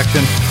that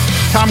collection.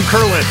 Tom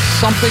Curlis,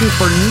 Something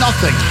for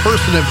Nothing,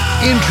 person of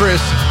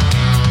interest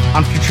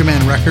on Future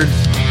Man Records.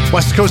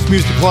 West Coast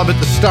Music Club at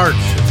the start.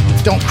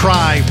 Don't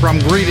Cry from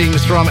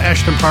Greetings from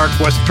Ashton Park,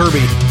 West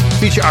Kirby.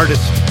 Feature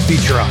artist,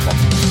 feature album.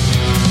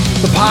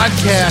 The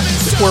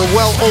podcast, we're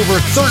well over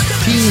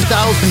 13,000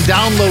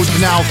 downloads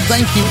now.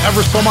 Thank you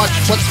ever so much.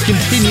 Let's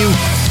continue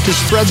to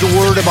spread the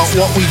word about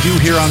what we do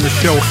here on the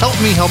show. Help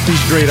me help these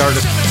great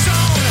artists.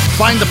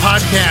 Find the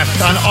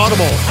podcast on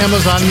Audible,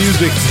 Amazon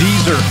Music,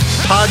 Deezer,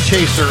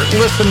 Podchaser,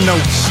 Listen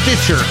Notes,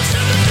 Stitcher,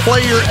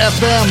 Player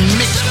FM,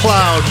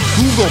 Mixcloud,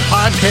 Google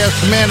Podcast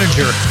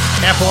Manager,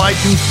 Apple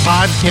iTunes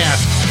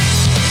Podcast,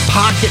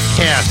 Pocket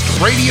Cast,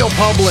 Radio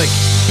Public,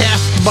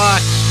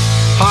 Castbox,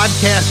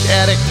 Podcast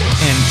Addict,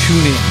 and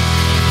TuneIn.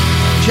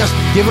 Just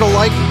give it a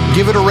like,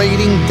 give it a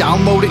rating,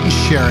 download it, and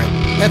share it.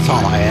 That's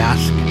all I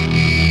ask.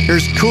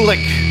 Here's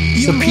Kulik,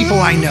 The People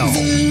I Know.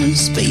 Your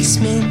mother's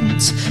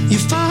basement,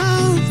 your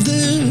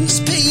father's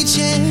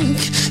paycheck,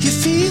 you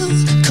feel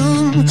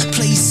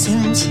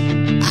complacent.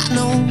 I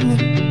know.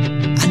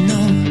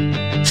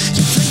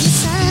 You play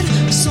sad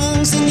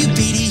songs and your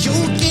video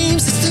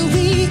games. It's the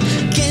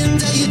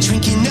weekend, are you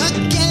drinking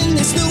again?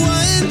 It's no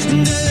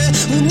wonder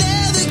we'll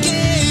never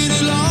get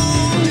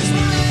along.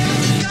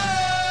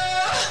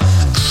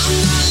 I'm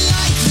not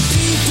like the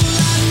people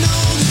I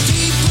know,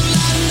 they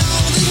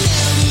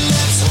never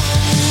left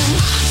home.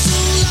 I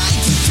don't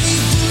like the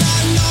people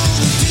I know,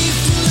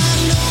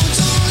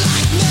 don't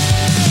like me.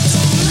 I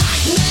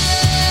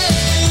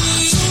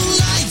don't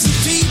like the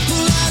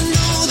people I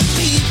know,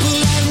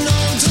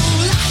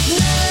 don't like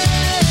me.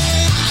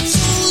 I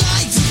don't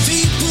like the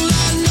people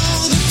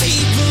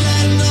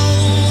I know.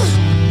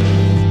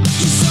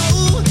 You're so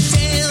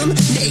damn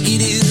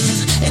negative,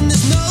 and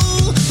there's no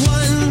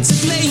one to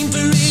blame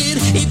for it.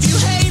 If you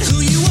hate who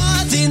you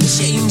are, then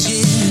change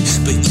it,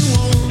 but you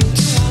won't.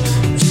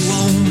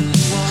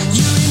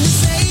 You're in the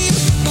same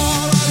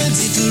bar on a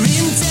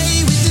different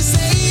day with the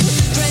same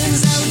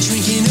friends out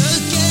drinking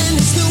again.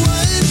 It's no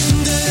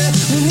wonder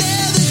we'll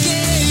never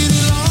get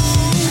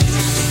along.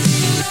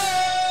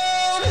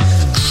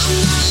 I'm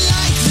not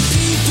like the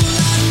people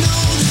I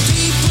know,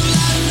 they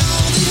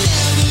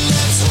never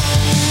left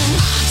home.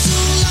 I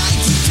don't like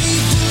the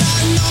people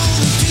I know,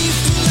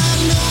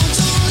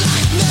 don't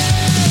like me. I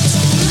don't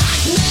like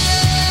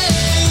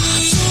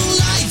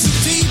the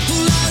people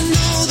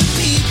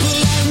I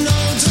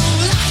know,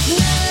 don't like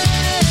me.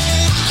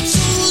 I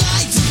don't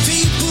like the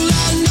people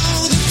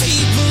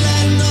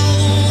I know.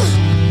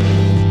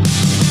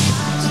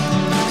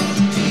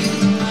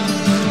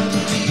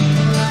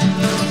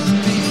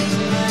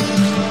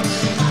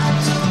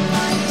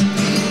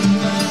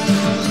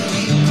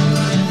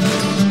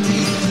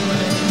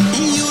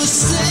 You're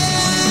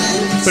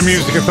sad. The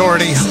Music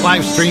Authority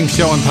live stream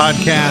show and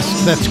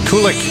podcast. That's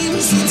Kulik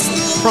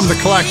from the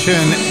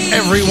collection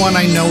Everyone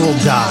I Know Will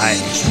Die.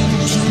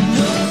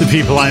 The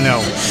People I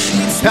Know.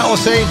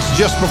 Palisades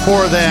just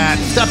before that.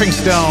 Stepping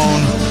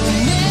Stone.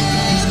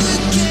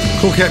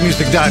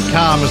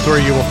 CoolCatMusic.com is where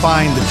you will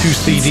find the 2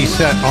 CD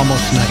set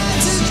Almost Night.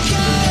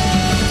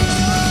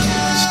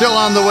 Still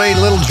on the way,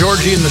 Little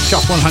Georgie and the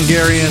Shuffling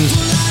Hungarians.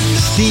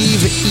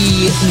 Steve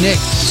E.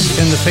 Nicks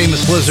and the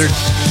Famous Lizard.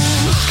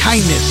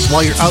 Kindness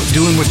while you're out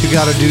doing what you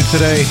gotta do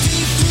today.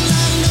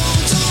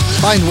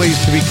 Find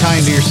ways to be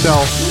kind to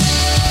yourself.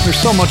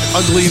 There's so much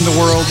ugly in the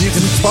world. You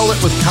can quell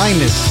it with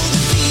kindness.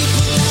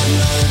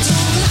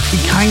 Be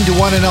kind to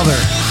one another.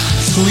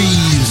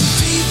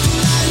 Please.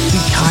 Be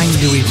kind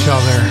to each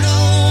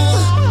other.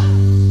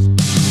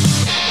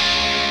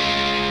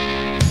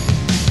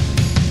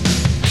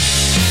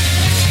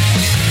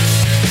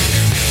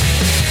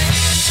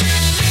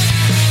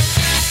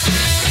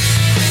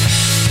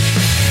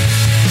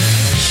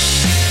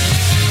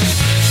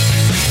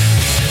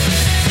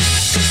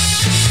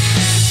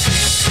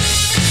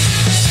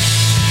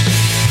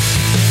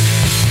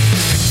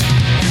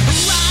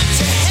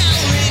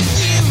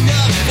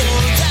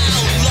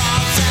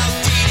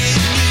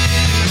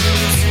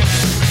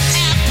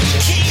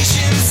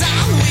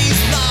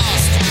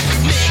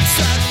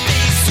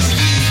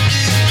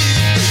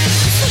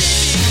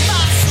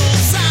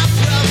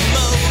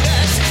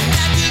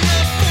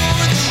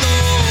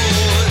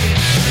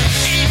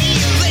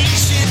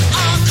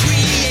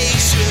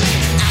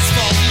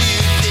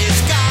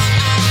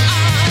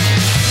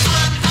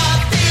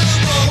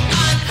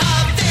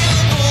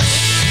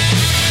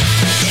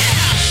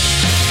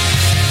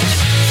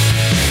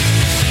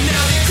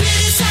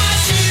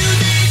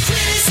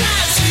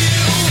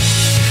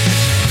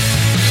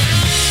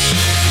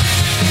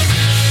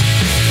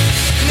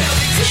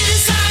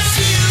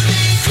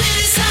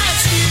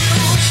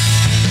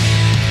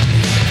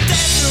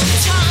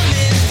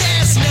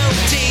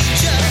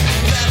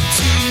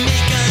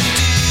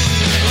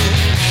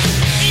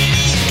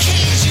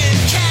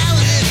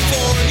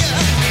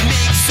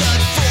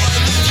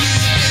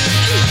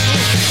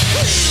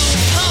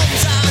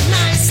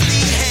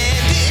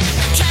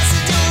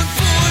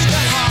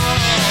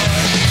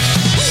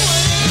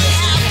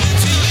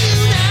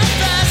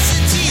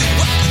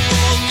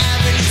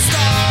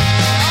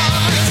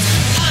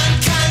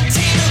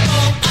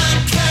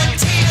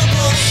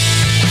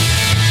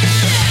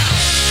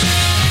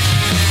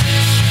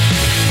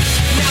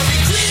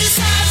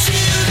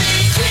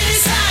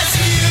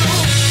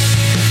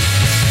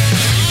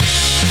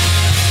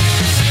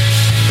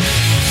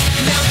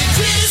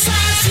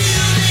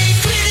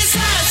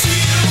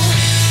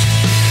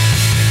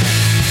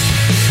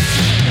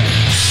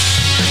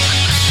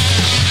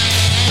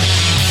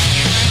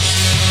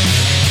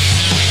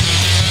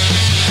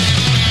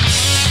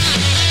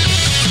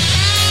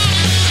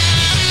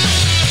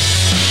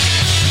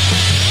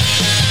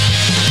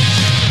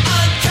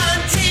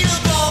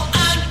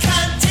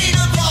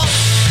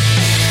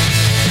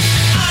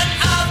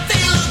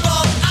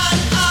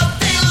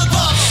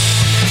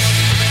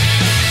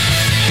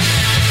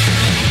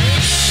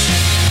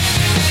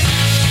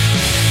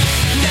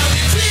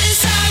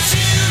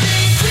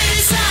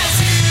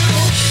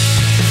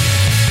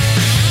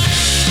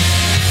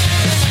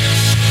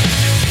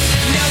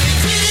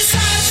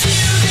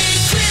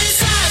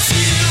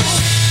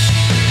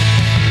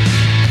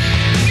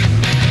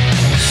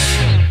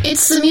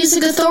 It's the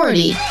Music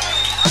Authority.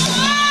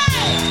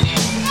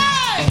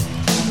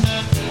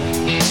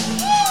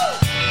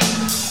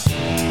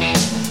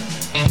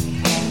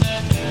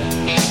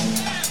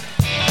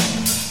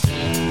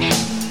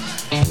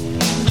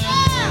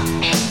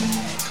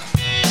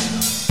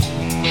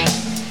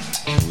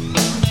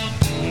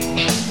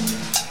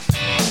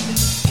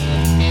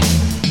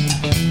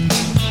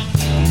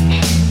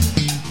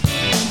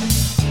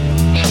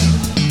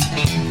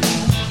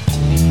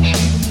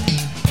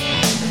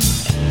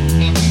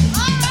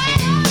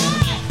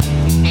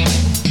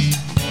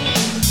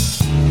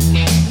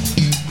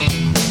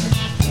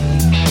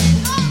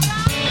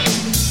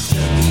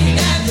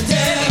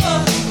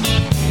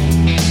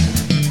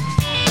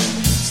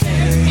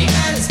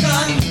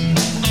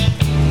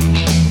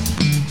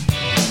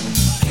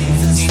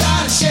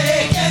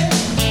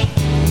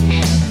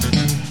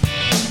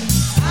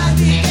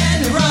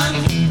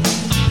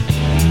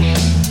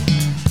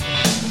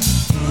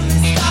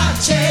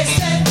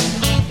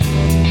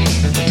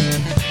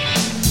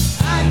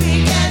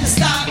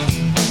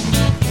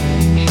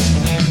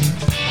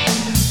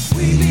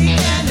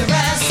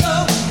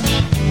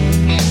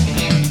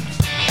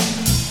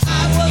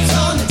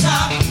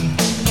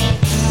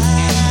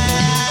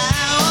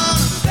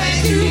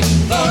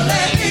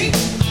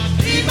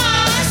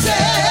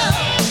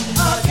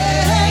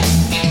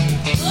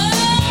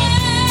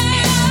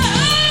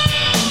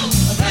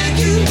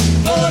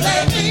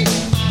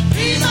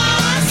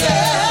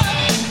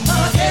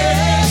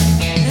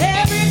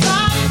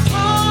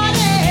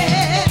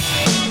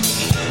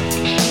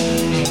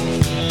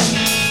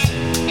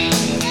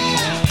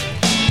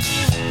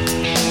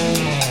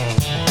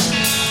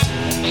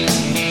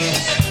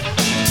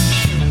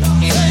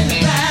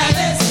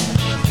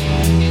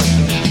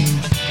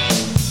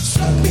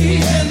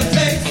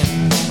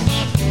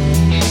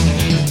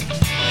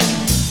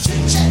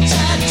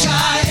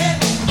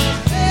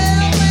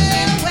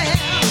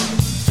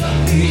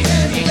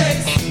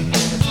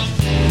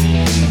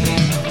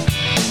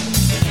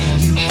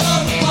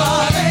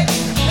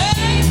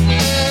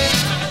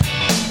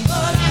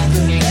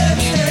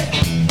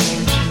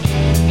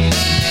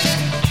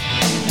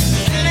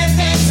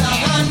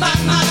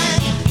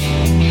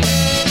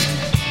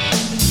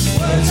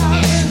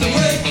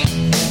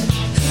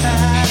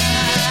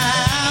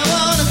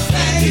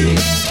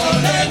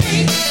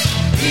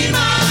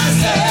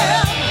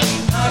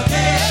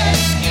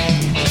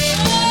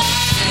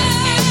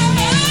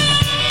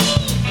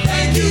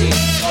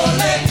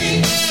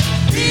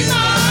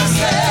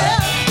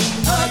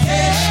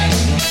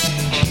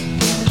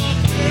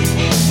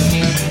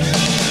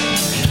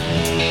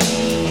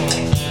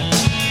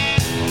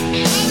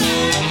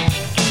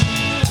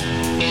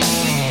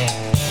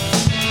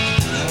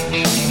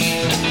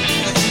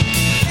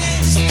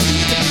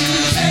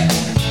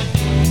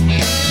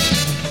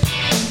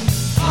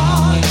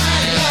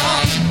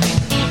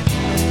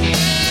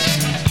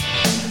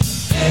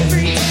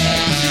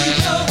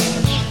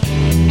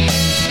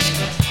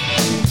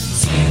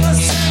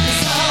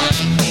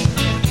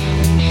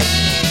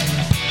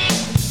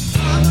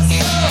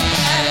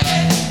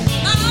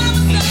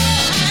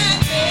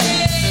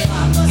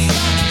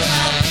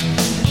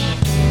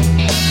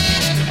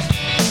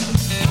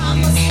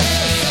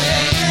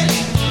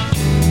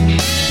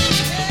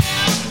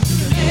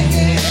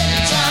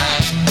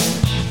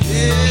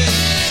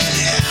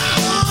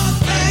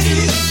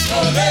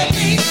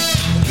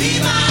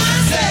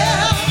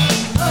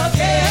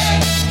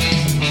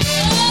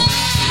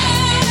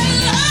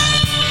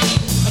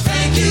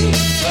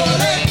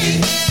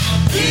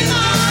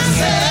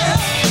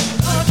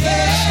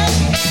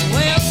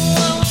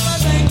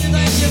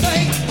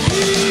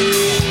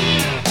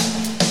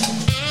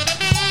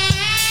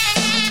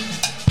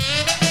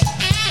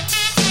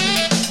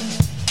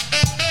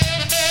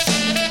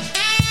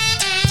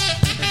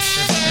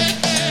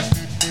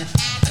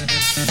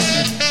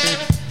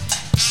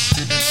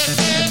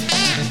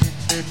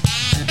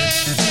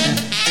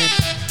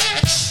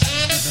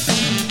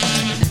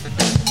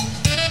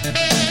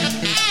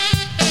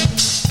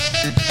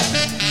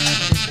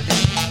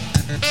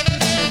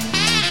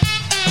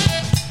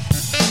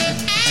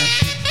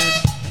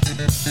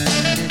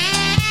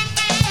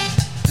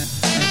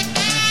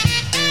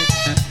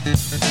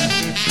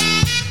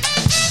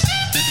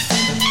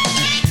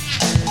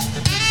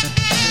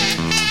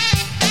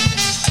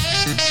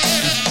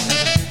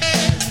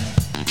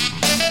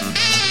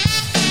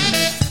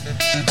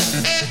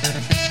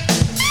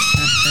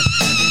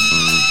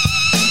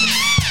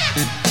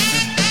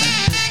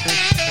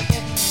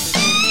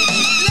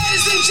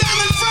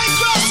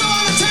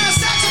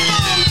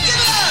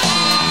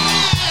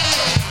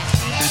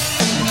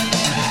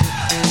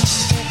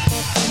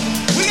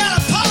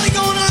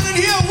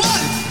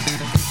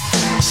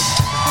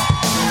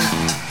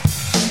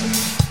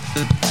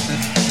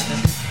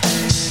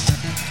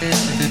 Flaming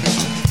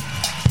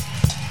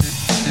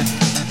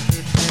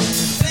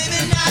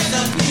night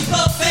of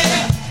people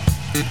fair,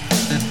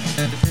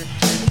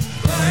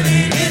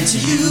 burning into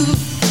you.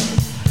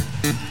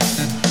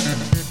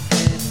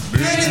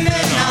 Many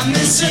men are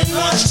missing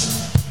much.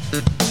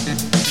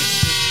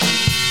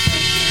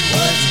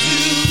 What's